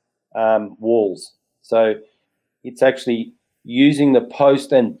product walls. So it's actually using the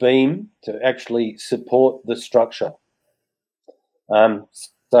post and beam to actually support the structure.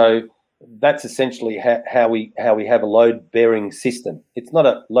 So that's essentially how we have a load-bearing system. It's not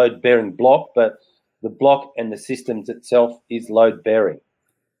a load-bearing block, but the block and the systems itself is load-bearing.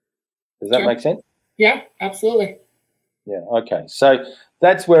 Does that make sense? Yeah, absolutely. Yeah, okay. So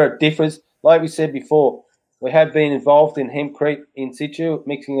that's where it differs. Like we said before, we have been involved in hempcrete in situ,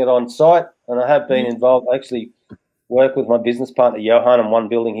 mixing it on site, and I have been involved, actually work with my business partner, Johan, on one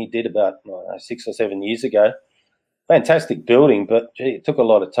building he did about 6 or 7 years ago. Fantastic building, but gee, it took a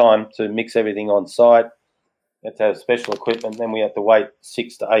lot of time to mix everything on site. We had to have special equipment. Then we had to wait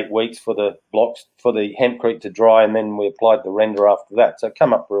 6 to 8 weeks for the blocks, for the hempcrete to dry, and then we applied the render after that. So it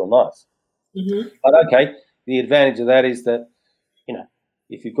came up real nice. But okay, the advantage of that is that, you know,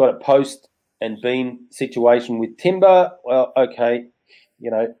 if you've got a post and beam situation with timber, well, okay,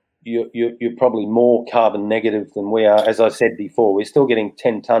 you know, you're probably more carbon negative than we are. As I said before, we're still getting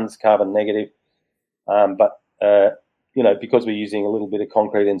 10 tons carbon negative, but you know, because we're using a little bit of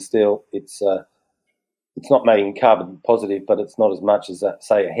concrete and steel, it's not making carbon positive, but it's not as much as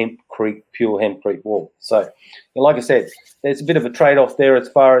say a hempcrete, pure hempcrete wall. So, like I said, there's a bit of a trade-off there as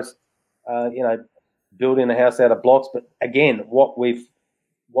far as you know, building a house out of blocks. But again, what we're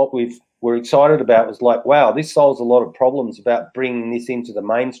excited about was like, wow, this solves a lot of problems about bringing this into the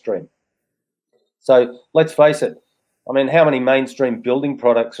mainstream. So let's face it. I mean, how many mainstream building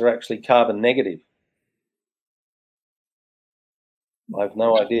products are actually carbon negative? I have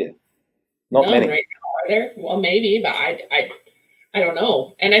no idea. Not many. Right now, are there? Well, maybe, but I don't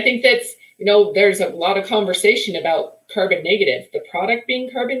know. And I think that's, you know, there's a lot of conversation about carbon negative, the product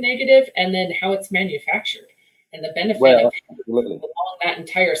being carbon negative, and then how it's manufactured. And the benefit of along that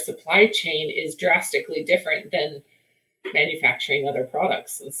entire supply chain is drastically different than manufacturing other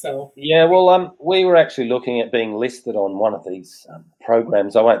products. And so, yeah, well, we were actually looking at being listed on one of these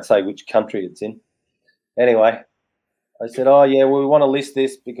programs. I won't say which country it's in. Anyway, I said, oh, yeah, well, we want to list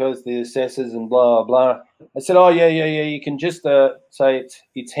this because the assessors and blah, blah. I said, oh, yeah, you can just say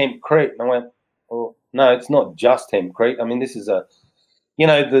it's hempcrete. And I went, well, no, it's not just hempcrete. I mean, this is a, you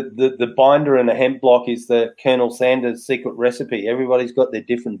know, the binder in a hemp block is the Colonel Sanders secret recipe. Everybody's got their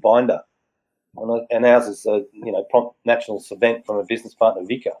different binder. And ours is a, you know, prompt natural savant from a business partner,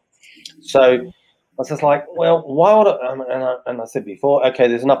 Vika. So I was just like, well, why would I, and I said before, okay,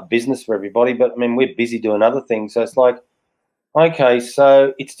 there's enough business for everybody, but I mean, we're busy doing other things. So it's like, okay,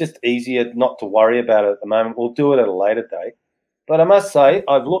 so it's just easier not to worry about it at the moment. We'll do it at a later date. But I must say,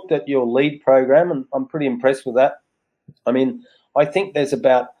 I've looked at your lead program, and I'm pretty impressed with that. I mean, I think there's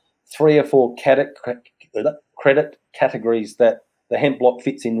about 3 or 4 credit categories that the HempBLOCK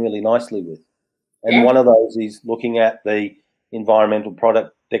fits in really nicely with. And one of those is looking at the environmental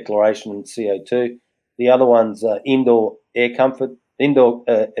product declaration and CO2. The other one's indoor comfort and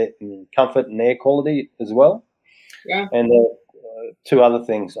air quality as well. Yeah. And 2 other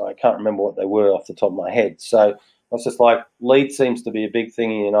things, I can't remember what they were off the top of my head. So I was just like, lead seems to be a big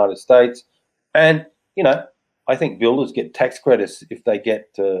thing in the United States. And, you know, I think builders get tax credits if they get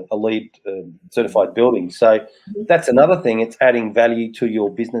a LEED certified building. So that's another thing. It's adding value to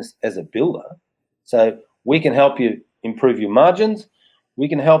your business as a builder. So we can help you improve your margins. We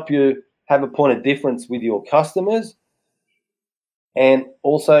can help you have a point of difference with your customers. And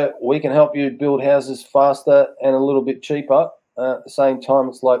also we can help you build houses faster and a little bit cheaper. At the same time,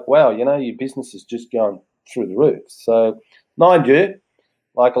 it's like, wow, you know, your business is just going through the roof. So mind you,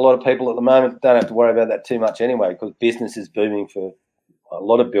 like a lot of people at the moment, don't have to worry about that too much anyway, because business is booming for a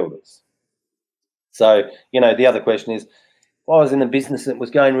lot of builders. So, you know, the other question is, if I was in a business that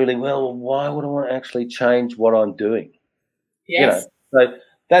was going really well, why would I want to actually change what I'm doing? Yes. You know, so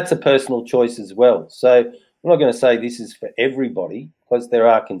that's a personal choice as well. So I'm not going to say this is for everybody, because there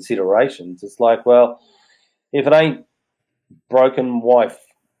are considerations. It's like, well, if it ain't broken, why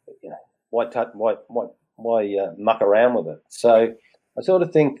muck around with it? So I sort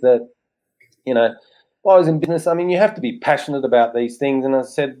of think that, if I was in business, I mean, you have to be passionate about these things. And as I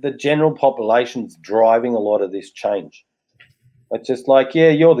said, the general population's driving a lot of this change. It's just like, yeah,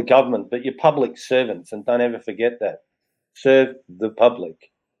 you're the government, but you're public servants, and don't ever forget that. Serve the public.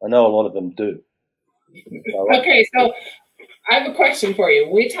 I know a lot of them do. Okay, so I have a question for you.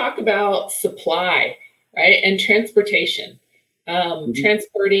 We talk about supply, right, and transportation.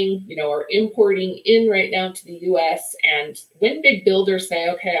 Transporting, or importing in right now to the U.S. And when big builders say,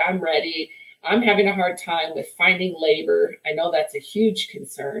 okay, I'm ready, I'm having a hard time with finding labor. I know that's a huge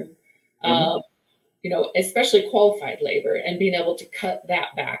concern. Especially qualified labor, and being able to cut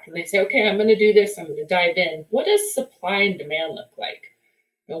that back. And they say, okay, I'm going to do this. I'm going to dive in. What does supply and demand look like?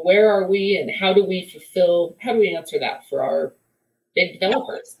 Where are we, and how do we answer that for our big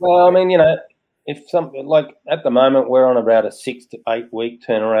developers? Well, I mean, if something like at the moment, we're on about a 6 to 8 week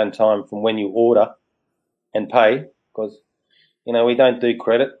turnaround time from when you order and pay, because, we don't do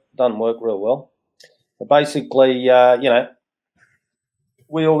credit. It doesn't work real well. But basically,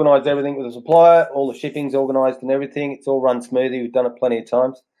 we organise everything with the supplier. All the shipping's organised and everything. It's all run smoothly. We've done it plenty of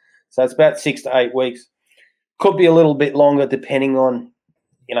times. So it's about 6 to 8 weeks. Could be a little bit longer depending on,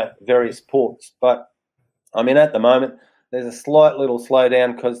 various ports. But, I mean, at the moment, there's a slight little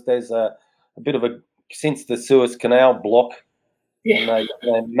slowdown because there's a bit of since the Suez Canal block, and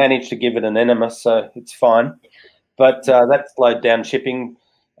they managed to give it an enema, so it's fine. But that slowed down shipping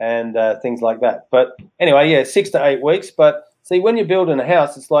and things like that. But anyway, yeah, 6 to 8 weeks. But see, when you're building a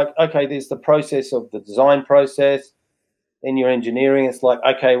house, it's like, okay, there's the process of the design process, then your engineering. It's like,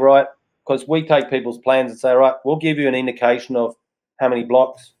 okay, right, because we take people's plans and say, right, we'll give you an indication of how many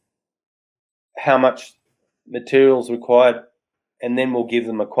blocks, how much materials required, and then we'll give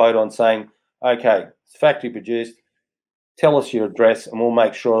them a quote on saying, okay, it's factory produced, tell us your address, and we'll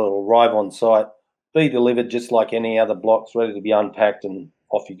make sure it'll arrive on site, be delivered just like any other blocks, ready to be unpacked, and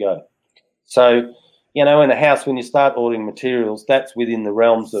off you go. So, in a house, when you start ordering materials, that's within the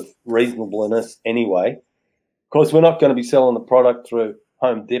realms of reasonableness anyway. Of course, we're not going to be selling the product through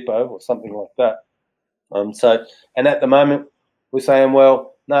Home Depot or something like that. And at the moment, we're saying,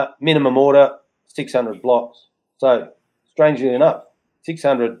 well, no, minimum order, 600 blocks. So, strangely enough,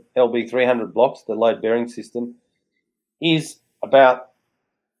 600 LB 300 blocks, the load bearing system, is about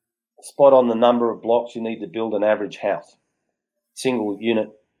spot on the number of blocks you need to build an average house, single unit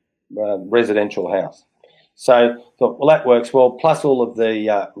residential house. So, well, that works well, plus all of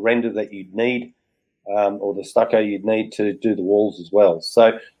the render that you'd need, or the stucco you'd need to do the walls as well.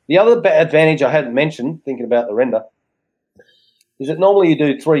 So the other advantage I hadn't mentioned, thinking about the render, is that normally you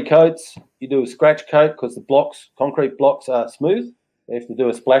do 3 coats. You do a scratch coat because the concrete blocks are smooth. You have to do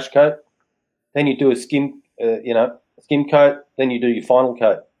a splash coat. Then you do a skim coat. Then you do your final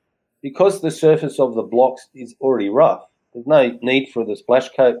coat. Because the surface of the blocks is already rough, there's no need for the splash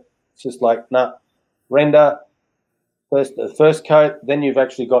coat. It's just like, render first the first coat. Then you've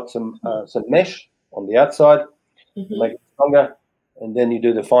actually got some mesh on the outside, make it stronger, and then you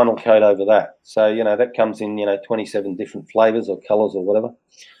do the final coat over that. So, that comes in, 27 different flavors or colors or whatever.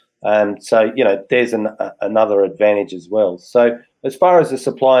 So, there's another advantage as well. So as far as the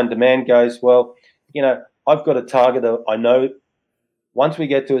supply and demand goes, well, I've got a target of, I know once we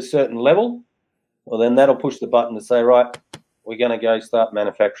get to a certain level, well, then that'll push the button to say, right, we're going to go start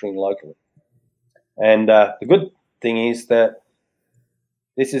manufacturing locally. And the good thing is that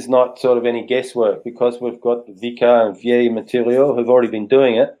this is not sort of any guesswork, because we've got Vicar and Vieille Materiaux who've already been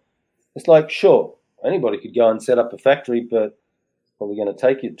doing it. It's like, sure, anybody could go and set up a factory, but it's probably going to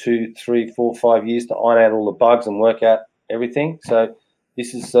take you 2, 3, 4, 5 years to iron out all the bugs and work out everything. So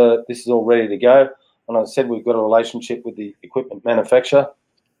this is all ready to go. And I said we've got a relationship with the equipment manufacturer,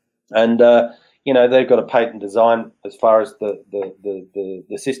 and they've got a patent design as far as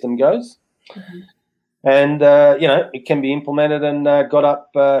the system goes. And it can be implemented and got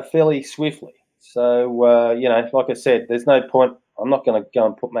up fairly swiftly. So like I said, there's no point. I'm not going to go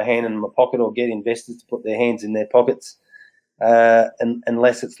and put my hand in my pocket or get investors to put their hands in their pockets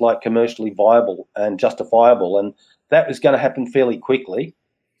unless it's like commercially viable and justifiable. And that was going to happen fairly quickly.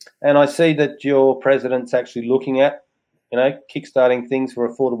 And I see that your president's actually looking at, kickstarting things for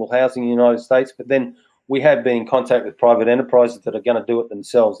affordable housing in the United States. But then we have been in contact with private enterprises that are going to do it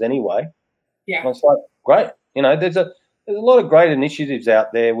themselves anyway. Yeah. And it's like, great. There's a lot of great initiatives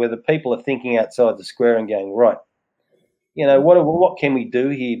out there where the people are thinking outside the square and going, right, what can we do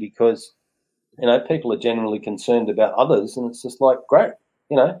here? Because, people are generally concerned about others, and it's just like, great.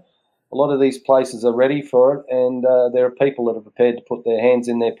 you know, a lot of these places are ready for it, and there are people that are prepared to put their hands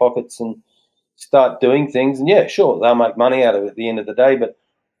in their pockets and start doing things. And yeah, sure, they'll make money out of it at the end of the day. But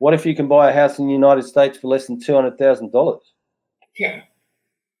what if you can buy a house in the United States for less than $200,000? Yeah.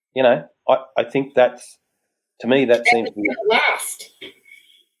 You know, I think that's, to me, that seems to be last.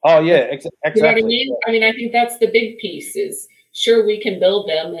 Oh yeah, exactly. You know what I mean? I mean, I think that's the big piece. Is sure we can build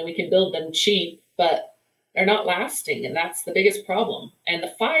them and we can build them cheap, but they're not lasting, and that's the biggest problem. And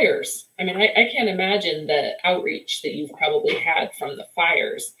the fires. I mean, I can't imagine the outreach that you've probably had from the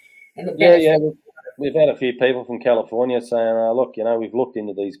fires and the benefits. Yeah. We've had a few people from California saying, look, you know, we've looked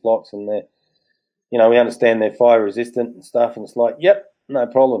into these blocks and they're, you know, we understand they're fire resistant and stuff. And it's like, yep, no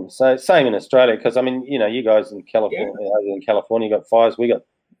problem. So same in Australia, because I mean, you know, you guys in California got fires. We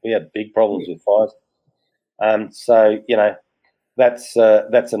had big problems with fires. So you know, that's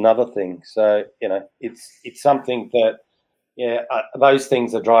another thing. So you know, it's something that those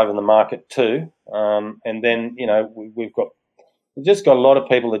things are driving the market too. And then you know, we've just got a lot of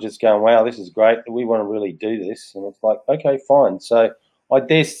people that are just going, wow, this is great. We want to really do this. And it's like, okay, fine. So I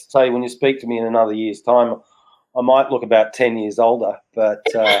dare say when you speak to me in another year's time, I might look about 10 years older, but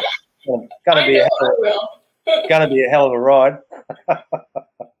going to be a hell of a ride.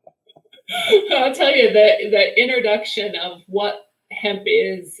 I'll tell you, the introduction of what hemp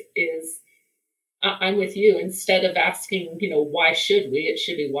is I'm with you. Instead of asking, you know, why should we, it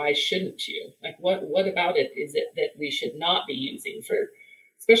should be, why shouldn't you? Like, what about it is it that we should not be using for,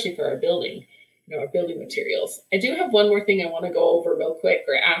 especially for our building, you know, our building materials? I do have one more thing I want to go over real quick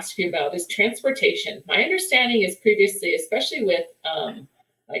or ask you about is transportation. My understanding is previously, especially with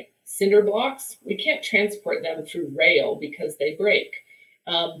like cinder blocks, we can't transport them through rail because they break.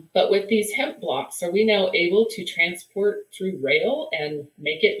 But with these hemp blocks, are we now able to transport through rail and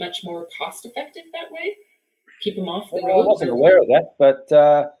make it much more cost effective that way? Keep them off the road? I wasn't aware of that,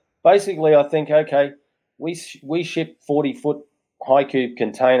 but basically I think, okay, we ship 40-foot high cube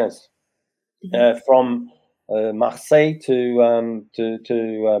containers from Marseille to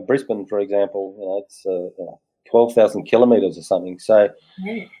Brisbane, for example. You know, it's 12,000 kilometres or something. So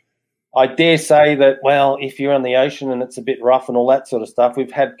right. I dare say that, well, if you're on the ocean and it's a bit rough and all that sort of stuff, we've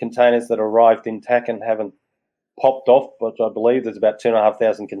had containers that arrived intact and haven't popped off, but I believe there's about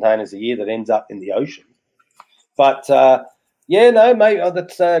 2,500 containers a year that ends up in the ocean. But, yeah, no, mate,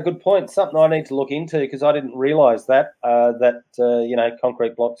 that's a good point. Something I need to look into because I didn't realise that, you know,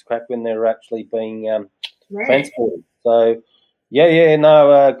 concrete blocks crack when they're actually being transported. So,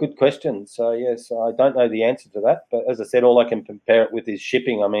 no, good question. So, yes, I don't know the answer to that. But as I said, all I can compare it with is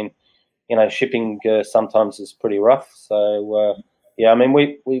shipping. I mean, you know, shipping sometimes is pretty rough. So, yeah, I mean,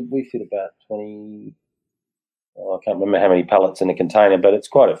 we fit about 20, I can't remember how many pallets in a container, but it's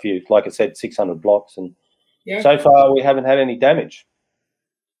quite a few. Like I said, 600 blocks. And so far we haven't had any damage.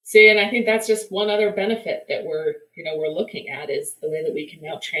 See, and I think that's just one other benefit that we're looking at is the way that we can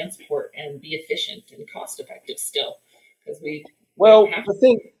now transport and be efficient and cost effective still. Because the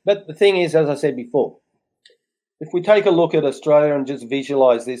thing is, as I said before, if we take a look at Australia and just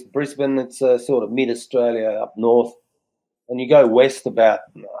visualise this, Brisbane, it's sort of mid-Australia up north, and you go west about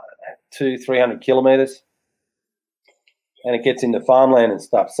 200-300 kilometres, and it gets into farmland and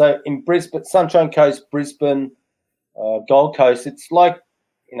stuff. So in Brisbane, Sunshine Coast, Brisbane, Gold Coast, it's like,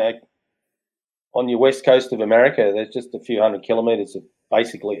 you know, on your west coast of America, there's just a few hundred kilometres of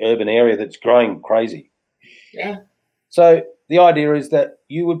basically urban area that's growing crazy. Yeah. So the idea is that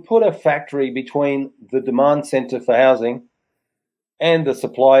you would put a factory between the demand centre for housing and the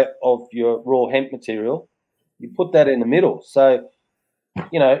supply of your raw hemp material. You put that in the middle. So,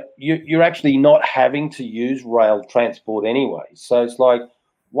 you know, you're actually not having to use rail transport anyway. So it's like,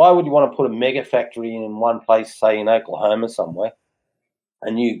 why would you want to put a mega factory in one place, say in Oklahoma somewhere,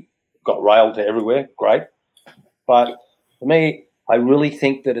 and you got rail to everywhere? Great. But for me, I really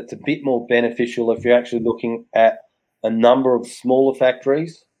think that it's a bit more beneficial if you're actually looking at a number of smaller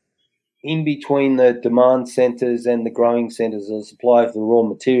factories in between the demand centres and the growing centres and the supply of the raw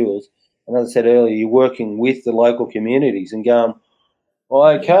materials. And as I said earlier, you're working with the local communities and going, well,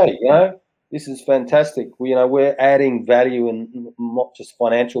 okay, you know, this is fantastic. You know, we're adding value in not just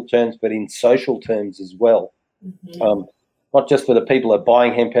financial terms, but in social terms as well. Mm-hmm. Not just for the people who are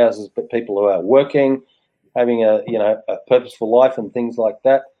buying hemp houses, but people who are working, having a purposeful life and things like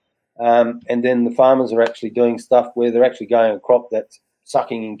that. And then the farmers are actually doing stuff where they're actually growing a crop that's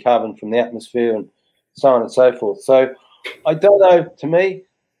sucking in carbon from the atmosphere and so on and so forth. So I don't know, to me,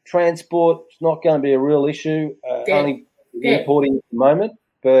 transport is not going to be a real issue, only importing at the moment.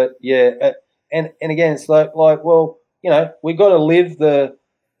 But yeah, and again, it's like, well, you know, we've got to live the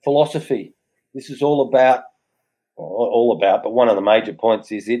philosophy. This is all about all about, but one of the major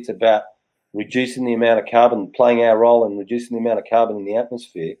points is it's about reducing the amount of carbon, playing our role in reducing the amount of carbon in the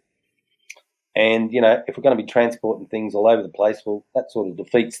atmosphere. And, you know, if we're going to be transporting things all over the place, well, that sort of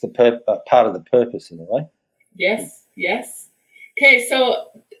defeats the part of the purpose in a way. Yes, yes. Okay, so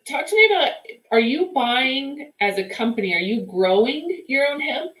talk to me about, are you buying as a company, are you growing your own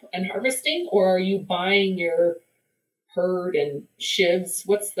hemp and harvesting, or are you buying your herd and shivs?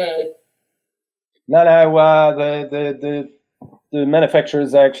 What's the... No, the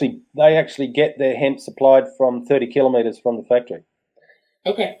manufacturers actually get their hemp supplied from 30 kilometres from the factory.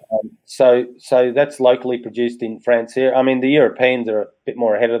 Okay. So that's locally produced in France here. I mean, the Europeans are a bit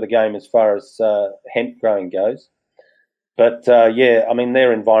more ahead of the game as far as hemp growing goes. But, yeah, I mean,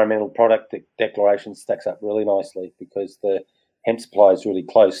 their environmental product declaration stacks up really nicely because the hemp supply is really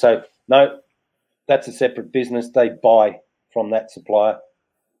close. So, no, that's a separate business. They buy from that supplier.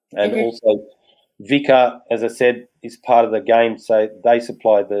 And also, Vicar, as I said, is part of the game. So they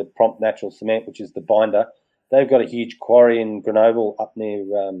supply the prompt natural cement, which is the binder. They've got a huge quarry in Grenoble up near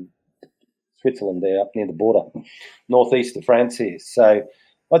Switzerland there, up near the border, northeast of France here. So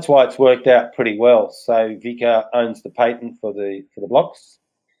that's why it's worked out pretty well. So Vicar owns the patent for the blocks.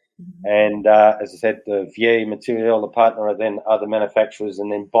 And as I said, the Vieille Material, the partner, are then other manufacturers.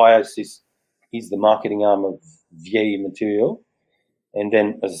 And then Biosys is the marketing arm of Vieille Material. And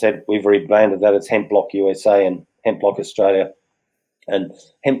then, as I said, we've rebranded that as HempBLOCK USA and HempBLOCK Australia and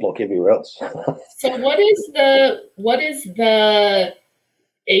HempBLOCK everywhere else. So what is the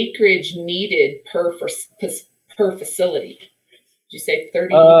acreage needed per facility? Did you say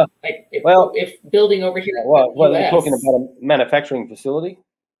 30? Like if building over here, well, you're talking about a manufacturing facility.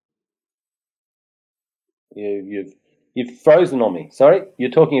 You've frozen on me. Sorry,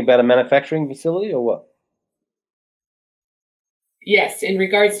 you're talking about a manufacturing facility or what? Yes, in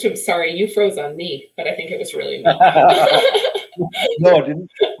regards to, sorry, you froze on me, but I think it was really me. No, I didn't.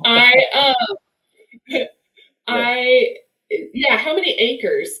 Yeah, how many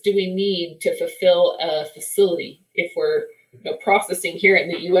acres do we need to fulfill a facility if we're processing here in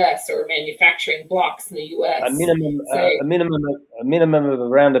the U.S. or manufacturing blocks in the U.S.? A minimum of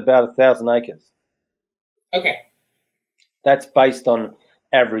around about 1,000 acres. Okay. That's based on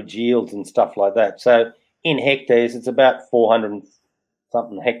average yields and stuff like that. So in hectares, it's about 400 and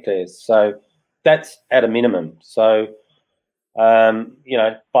something hectares. So that's at a minimum. So, you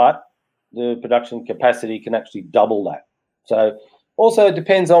know, but the production capacity can actually double that. So also it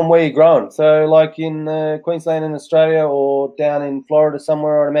depends on where you're growing. So like in Queensland in Australia or down in Florida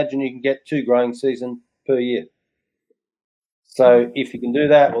somewhere, I'd imagine you can get 2 growing seasons per year. So if you can do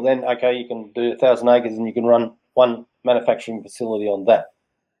that, well then, okay, you can do 1,000 acres and you can run 1 manufacturing facility on that.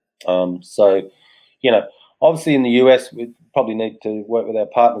 So, you know, obviously in the US, we probably need to work with our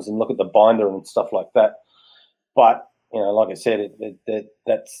partners and look at the binder and stuff like that. But, you know, like I said,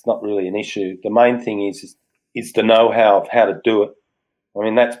 that's not really an issue. The main thing is the know-how of how to do it. I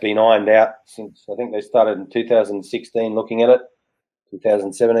mean, that's been ironed out since I think they started in 2016 looking at it,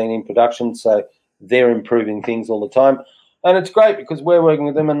 2017 in production. So they're improving things all the time. And it's great because we're working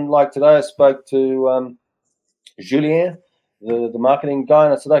with them. And like today, I spoke to Julien, the marketing guy,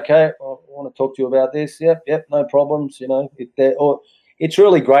 and I said, okay, I want to talk to you about this. Yep, no problems. You know, it's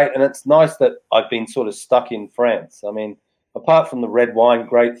really great, and it's nice that I've been sort of stuck in France. I mean, apart from the red wine,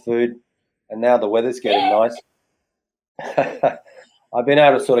 great food, and now the weather's getting nice. I've been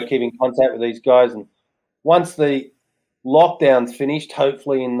able to sort of keep in contact with these guys, and once the lockdown's finished,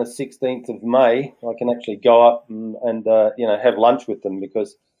 hopefully in the 16th of May, I can actually go up and you know, have lunch with them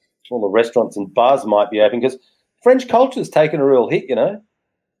because all the restaurants and bars might be open because French culture's taken a real hit, you know.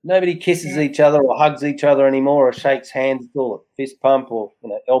 Nobody kisses each other or hugs each other anymore or shakes hands or a fist pump or, you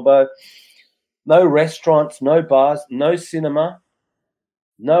know, elbow. No restaurants, no bars, no cinema,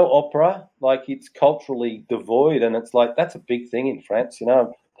 no opera. Like, it's culturally devoid, and it's like that's a big thing in France, you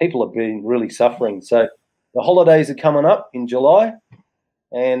know. People have been really suffering. So the holidays are coming up in July,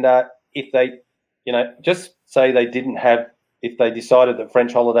 and if they, you know, just say they didn't have, if they decided that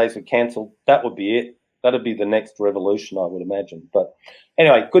French holidays were cancelled, that would be it. That'd be the next revolution, I would imagine. But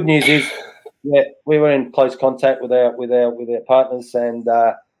anyway, good news is, yeah, we were in close contact with our partners, and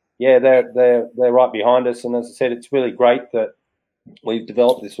yeah, they're right behind us. And as I said, it's really great that we've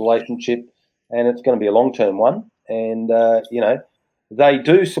developed this relationship, and it's going to be a long-term one. And you know, they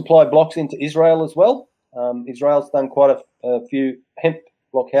do supply blocks into Israel as well. Israel's done quite a few hemp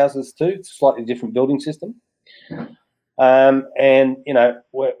block houses too. It's a slightly different building system. And you know,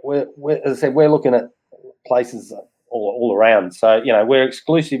 we're as I said, we're looking at places all around. So, you know, we're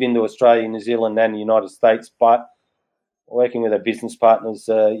exclusive into Australia, New Zealand and the United States, but working with our business partners,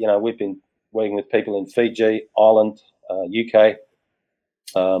 you know, we've been working with people in Fiji, Ireland, UK.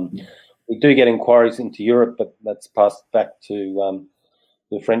 We do get inquiries into Europe, but that's passed back to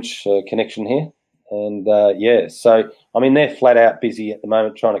the French connection here. And yeah, so I mean, they're flat out busy at the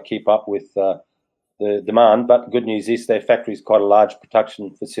moment trying to keep up with the demand. But the good news is their factory is quite a large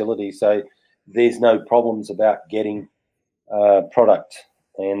production facility, so there's no problems about getting product.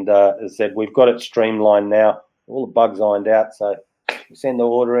 And as I said, we've got it streamlined now, all the bugs ironed out. So we send the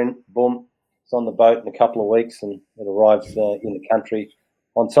order in, boom, it's on the boat in a couple of weeks, and it arrives in the country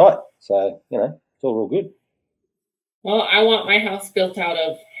on site. So, you know, it's all real good. Well, I want my house built out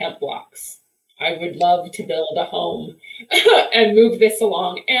of hemp blocks. I would love to build a home and move this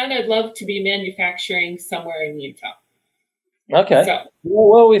along, and I'd love to be manufacturing somewhere in Utah. Okay. So,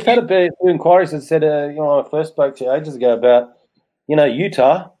 well, we've had a bit of inquiries that said, you know, I first spoke to you ages ago about, you know,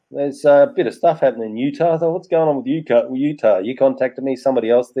 Utah. There's a bit of stuff happening in Utah. I thought, what's going on with Utah? You contacted me, somebody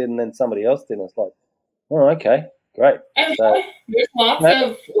else did, and then somebody else did. And it's like, oh, okay, great. So, there's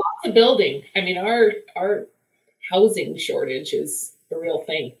lots of building. I mean, our housing shortage is a real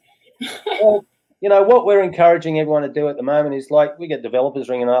thing. Well, you know, what we're encouraging everyone to do at the moment is, like, we get developers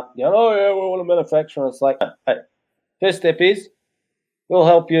ringing up, you know, oh yeah, we want to manufacture. And it's like, hey, first step is we'll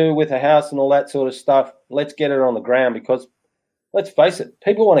help you with a house and all that sort of stuff. Let's get it on the ground, because let's face it,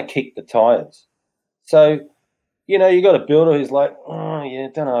 people want to kick the tires. So, you know, you got a builder who's like, oh yeah,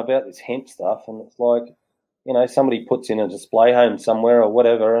 don't know about this hemp stuff. And it's like, you know, somebody puts in a display home somewhere or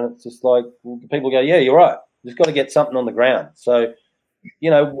whatever, and it's just like, people go, yeah, you're right. You've got to get something on the ground. So,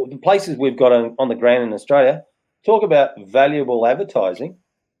 you know, the places we've got on the ground in Australia, talk about valuable advertising.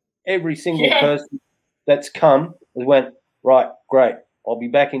 Every single person that's come has went, right, great, I'll be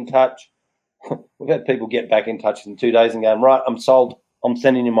back in touch. We've had people get back in touch in 2 days and going, right, I'm sold. I'm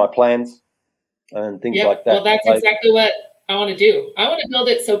sending you my plans and things like that. Well, that's exactly what I want to do. I want to build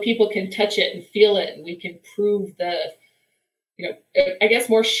it so people can touch it and feel it, and we can prove the, you know, I guess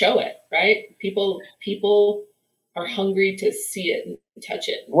more show it, right? People are hungry to see it and touch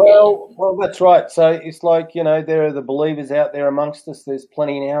it. Well, that's right. So it's like, you know, there are the believers out there amongst us. There's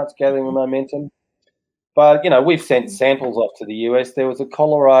plenty now. It's gathering momentum. But, you know, we've sent samples off to the US. There was a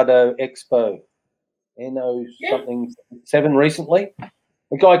Colorado Expo, something 7 recently.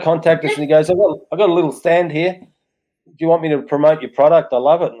 A guy contacted us and he goes, I've got a little stand here. Do you want me to promote your product? I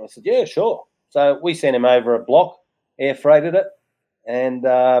love it. And I said, yeah, sure. So we sent him over a block, air freighted it, and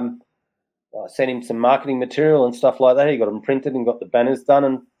I sent him some marketing material and stuff like that. He got them printed and got the banners done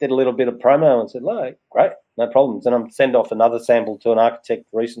and did a little bit of promo and said, "Look, great, no problems." And I'm sent off another sample to an architect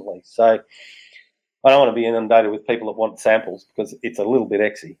recently. So I don't want to be inundated with people that want samples, because it's a little bit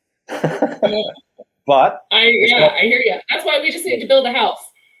exy. But I hear you. That's why we just need to build a house.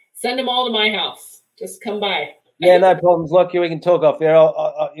 Send them all to my house. Just come by. Yeah, no problems. Look, we can talk off there.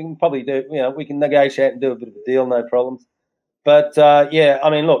 You can probably do, you know, we can negotiate and do a bit of a deal, no problems. But yeah, I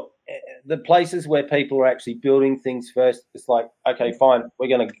mean, look, the places where people are actually building things first, it's like, okay, fine, we're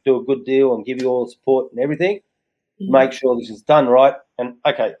going to do a good deal and give you all the support and everything. Mm-hmm. Make sure this is done right. And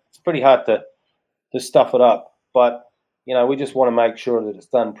okay, it's pretty hard to stuff it up, but you know, we just want to make sure that it's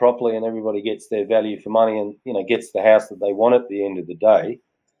done properly and everybody gets their value for money and, you know, gets the house that they want at the end of the day.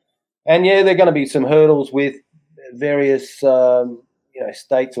 And yeah, there are going to be some hurdles with various, you know,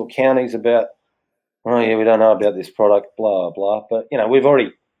 states or counties about, oh yeah, we don't know about this product, blah, blah. But, you know, we've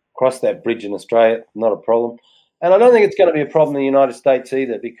already crossed that bridge in Australia, not a problem. And I don't think it's going to be a problem in the United States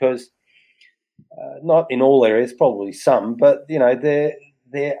either, because not in all areas, probably some, but, you know, there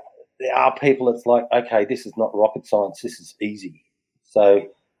are people that's like, okay, this is not rocket science, this is easy. So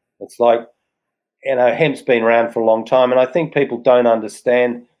it's like, you know, hemp's been around for a long time, and I think people don't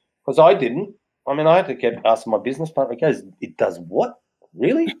understand, because I didn't. I mean, I had to keep asking my business partner, goes, it does what?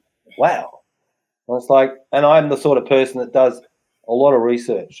 Really? Wow. And it's like, and I'm the sort of person that does a lot of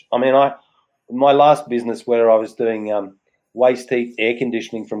research. I mean, my last business where I was doing waste heat air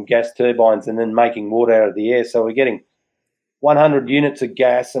conditioning from gas turbines and then making water out of the air, so we're getting 100 units of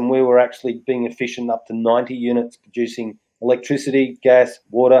gas, and we were actually being efficient up to 90 units producing electricity, gas,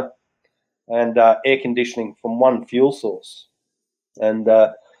 water, and air conditioning from one fuel source. And,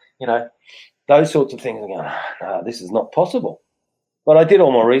 you know, those sorts of things. I'm going, no, this is not possible. But I did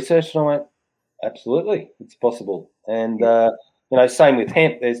all my research and I went, absolutely, it's possible. And, you know, same with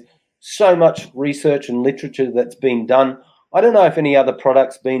hemp. There's so much research and literature that's been done. I don't know if any other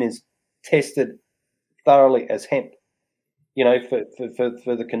product's been as tested thoroughly as hemp, you know,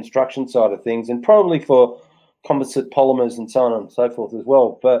 for the construction side of things, and probably for composite polymers and so on and so forth as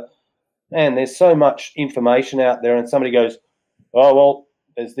well. But, man, there's so much information out there, and somebody goes, oh, well,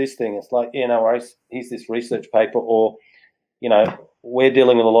 there's this thing. It's like, yeah, no worries, here's this research paper, or, you know, we're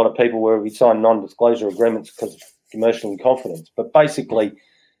dealing with a lot of people where we sign non-disclosure agreements because of commercial confidence. But basically,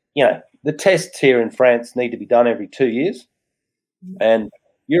 you know, the tests here in France need to be done every 2 years, and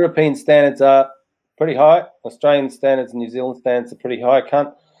European standards are pretty high. Australian standards and New Zealand standards are pretty high.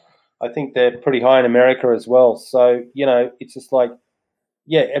 I think they're pretty high in America as well. So, you know, it's just like,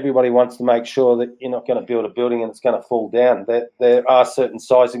 yeah, everybody wants to make sure that you're not going to build a building and it's going to fall down. There are certain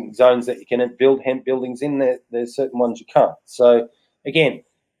sizing zones that you can build hemp buildings in. There's certain ones you can't. So again,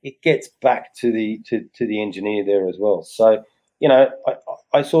 it gets back to the engineer there as well. So, you know,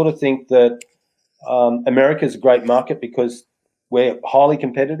 I sort of think that America's a great market because we're highly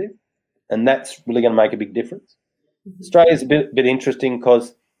competitive, and that's really going to make a big difference. Australia's a bit interesting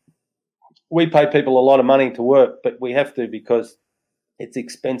because we pay people a lot of money to work, but we have to because it's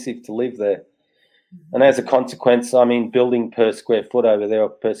expensive to live there. And as a consequence, I mean, building per square foot over there or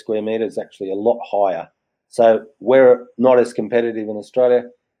per square metre is actually a lot higher. So we're not as competitive in Australia.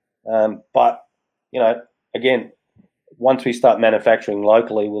 But, you know, again, once we start manufacturing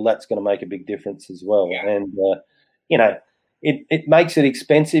locally, well, that's going to make a big difference as well. Yeah. And, you know, it makes it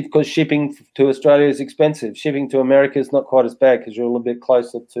expensive because shipping to Australia is expensive. Shipping to America is not quite as bad because you're a little bit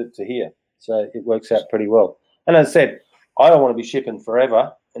closer to here. So it works out pretty well. And as I said, I don't want to be shipping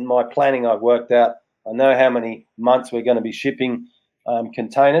forever. In my planning, I've worked out, I know how many months we're going to be shipping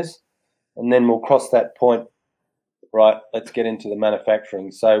containers, and then we'll cross that point. Right, let's get into the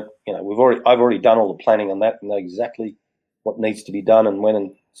manufacturing. So, you know, I've already done all the planning on that and know exactly what needs to be done and when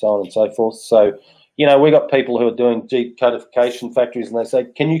and so on and so forth. So, you know, we've got people who are doing decodification factories, and they say,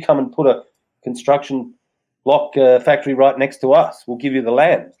 can you come and put a construction block factory right next to us? We'll give you the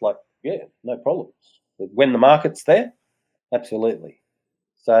land. It's like, yeah, no problem. But when the market's there, absolutely.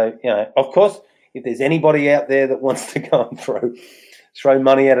 So, you know, of course, if there's anybody out there that wants to go and throw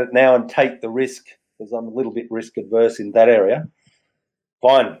money at it now and take the risk, because I'm a little bit risk adverse in that area,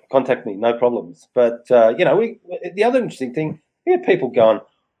 fine, contact me, no problems. But, you know, the other interesting thing, we have people going,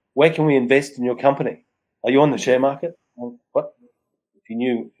 where can we invest in your company? Are you on the share market? Well, what? If you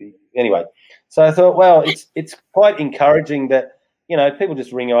knew, anyway. So I thought, well, it's quite encouraging that, you know, people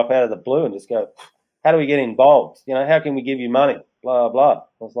just ring you up out of the blue and just go, how do we get involved? You know, how can we give you money? Blah, blah.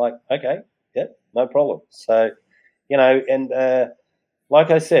 I was like, okay, yeah, no problem. So, you know, and like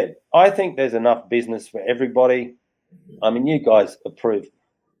I said, I think there's enough business for everybody. I mean, you guys approve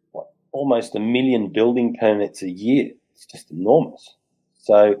almost 1 million building permits a year. It's just enormous.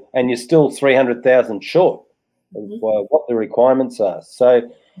 So, and you're still 300,000 short of what the requirements are.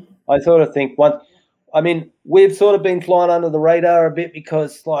 So I sort of think we've sort of been flying under the radar a bit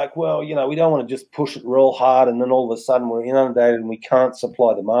because, like, well, you know, we don't want to just push it real hard and then all of a sudden we're inundated and we can't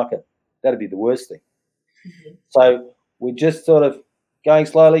supply the market. That'd be the worst thing. So we're just sort of going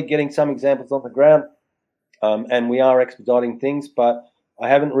slowly, getting some examples on the ground, and we are expediting things, but I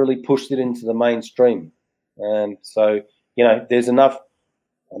haven't really pushed it into the mainstream. So, you know, there's enough.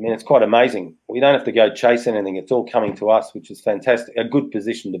 I mean, it's quite amazing. We don't have to go chase anything. It's all coming to us, which is fantastic, a good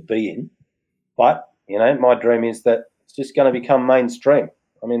position to be in. But, you know, my dream is that it's just going to become mainstream.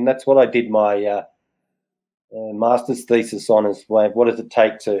 I mean, that's what I did my master's thesis on, is what does it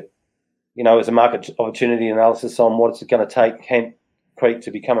take to, you know, as a market opportunity analysis on what is it going to take hempcrete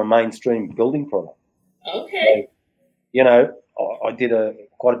to become a mainstream building product. Okay. So, you know, I did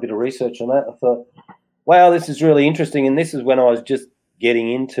quite a bit of research on that. I thought, wow, this is really interesting. And this is when I was just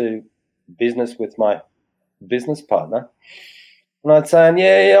getting into business with my business partner. And I'd say,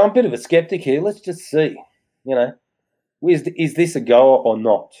 yeah, I'm a bit of a skeptic here. Let's just see, you know, is this a goer or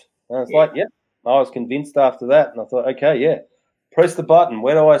not? And I was like, yeah. I was convinced after that. And I thought, okay, yeah, press the button.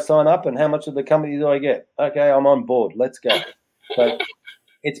 Where do I sign up and how much of the company do I get? Okay, I'm on board. Let's go. So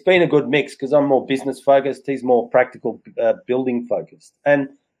it's been a good mix because I'm more business focused. He's more practical building focused. And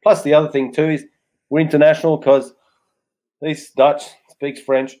plus the other thing too is we're international because he's Dutch, speaks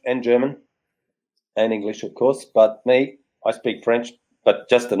French and German and English, of course. But me, I speak French, but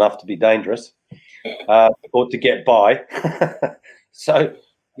just enough to be dangerous or to get by. So,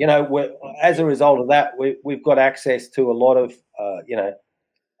 you know, as a result of that, we've got access to a lot of, you know,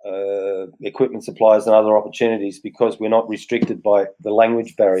 equipment suppliers and other opportunities because we're not restricted by the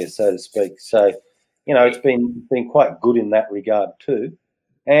language barrier, so to speak. So, you know, it's been quite good in that regard too.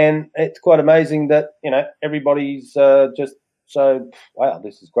 And it's quite amazing that, you know, everybody's just so, wow,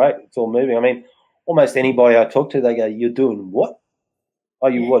 this is great. It's all moving. I mean, almost anybody I talk to, they go, you're doing what?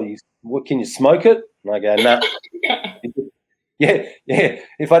 Oh, what, can you smoke it? And I go, no. Yeah.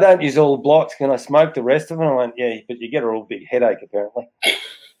 If I don't use all the blocks, can I smoke the rest of them? I went, yeah, but you get a real big headache apparently.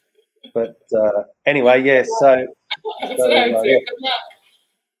 But anyway, yeah. So that's what I would say. Good luck.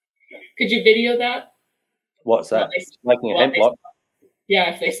 Could you video that? What's that? Making a hemp block.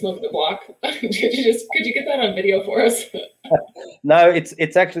 Yeah, if they smoke the block. Could you get that on video for us? No,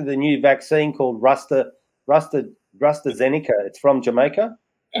 it's actually the new vaccine called AstraZeneca. It's from Jamaica.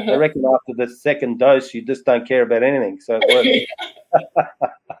 They reckon after the second dose, you just don't care about anything. So it works.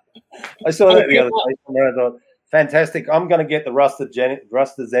 I saw that the other day. I thought, fantastic. I'm going to get the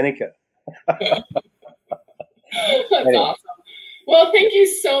AstraZeneca. That's awesome. Well, thank you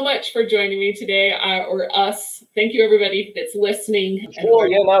so much for joining me today, or us. Thank you, everybody that's listening. Sure.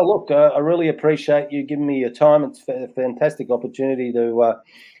 Yeah, no, look, I really appreciate you giving me your time. It's a fantastic opportunity to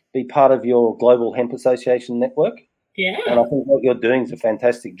be part of your Global Hemp Association network. Yeah. And I think what you're doing is a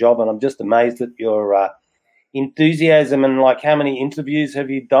fantastic job. And I'm just amazed at your enthusiasm and like how many interviews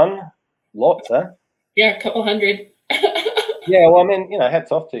have you done? Lots, huh? Yeah, a couple hundred. Yeah, well, I mean, you know,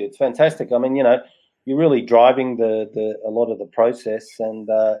 hats off to you. It's fantastic. I mean, you know, you're really driving a lot of the process, and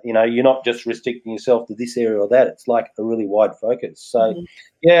you know, you're not just restricting yourself to this area or that. It's like a really wide focus. So,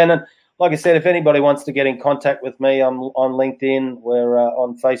 yeah, and then, like I said, if anybody wants to get in contact with me, I'm on LinkedIn, we're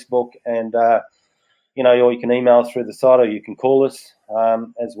on Facebook, and you know, or you can email us through the site, or you can call us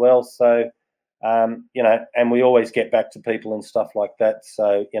as well. So, you know, and we always get back to people and stuff like that.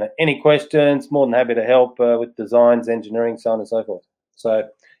 So, you know, any questions, more than happy to help with designs, engineering, so on and so forth. So,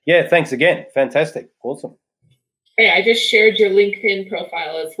 yeah, thanks again. Fantastic. Awesome. Hey, I just shared your LinkedIn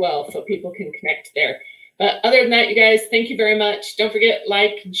profile as well, so people can connect there. But other than that, you guys, thank you very much. Don't forget,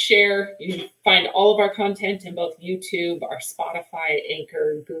 like and share. You can find all of our content in both YouTube, our Spotify,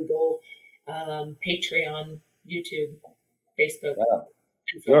 Anchor, Google, Patreon, YouTube, Facebook. Wow.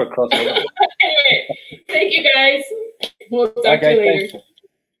 You're across. Anyway, thank you guys. We'll talk to you later.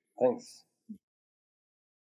 Thanks.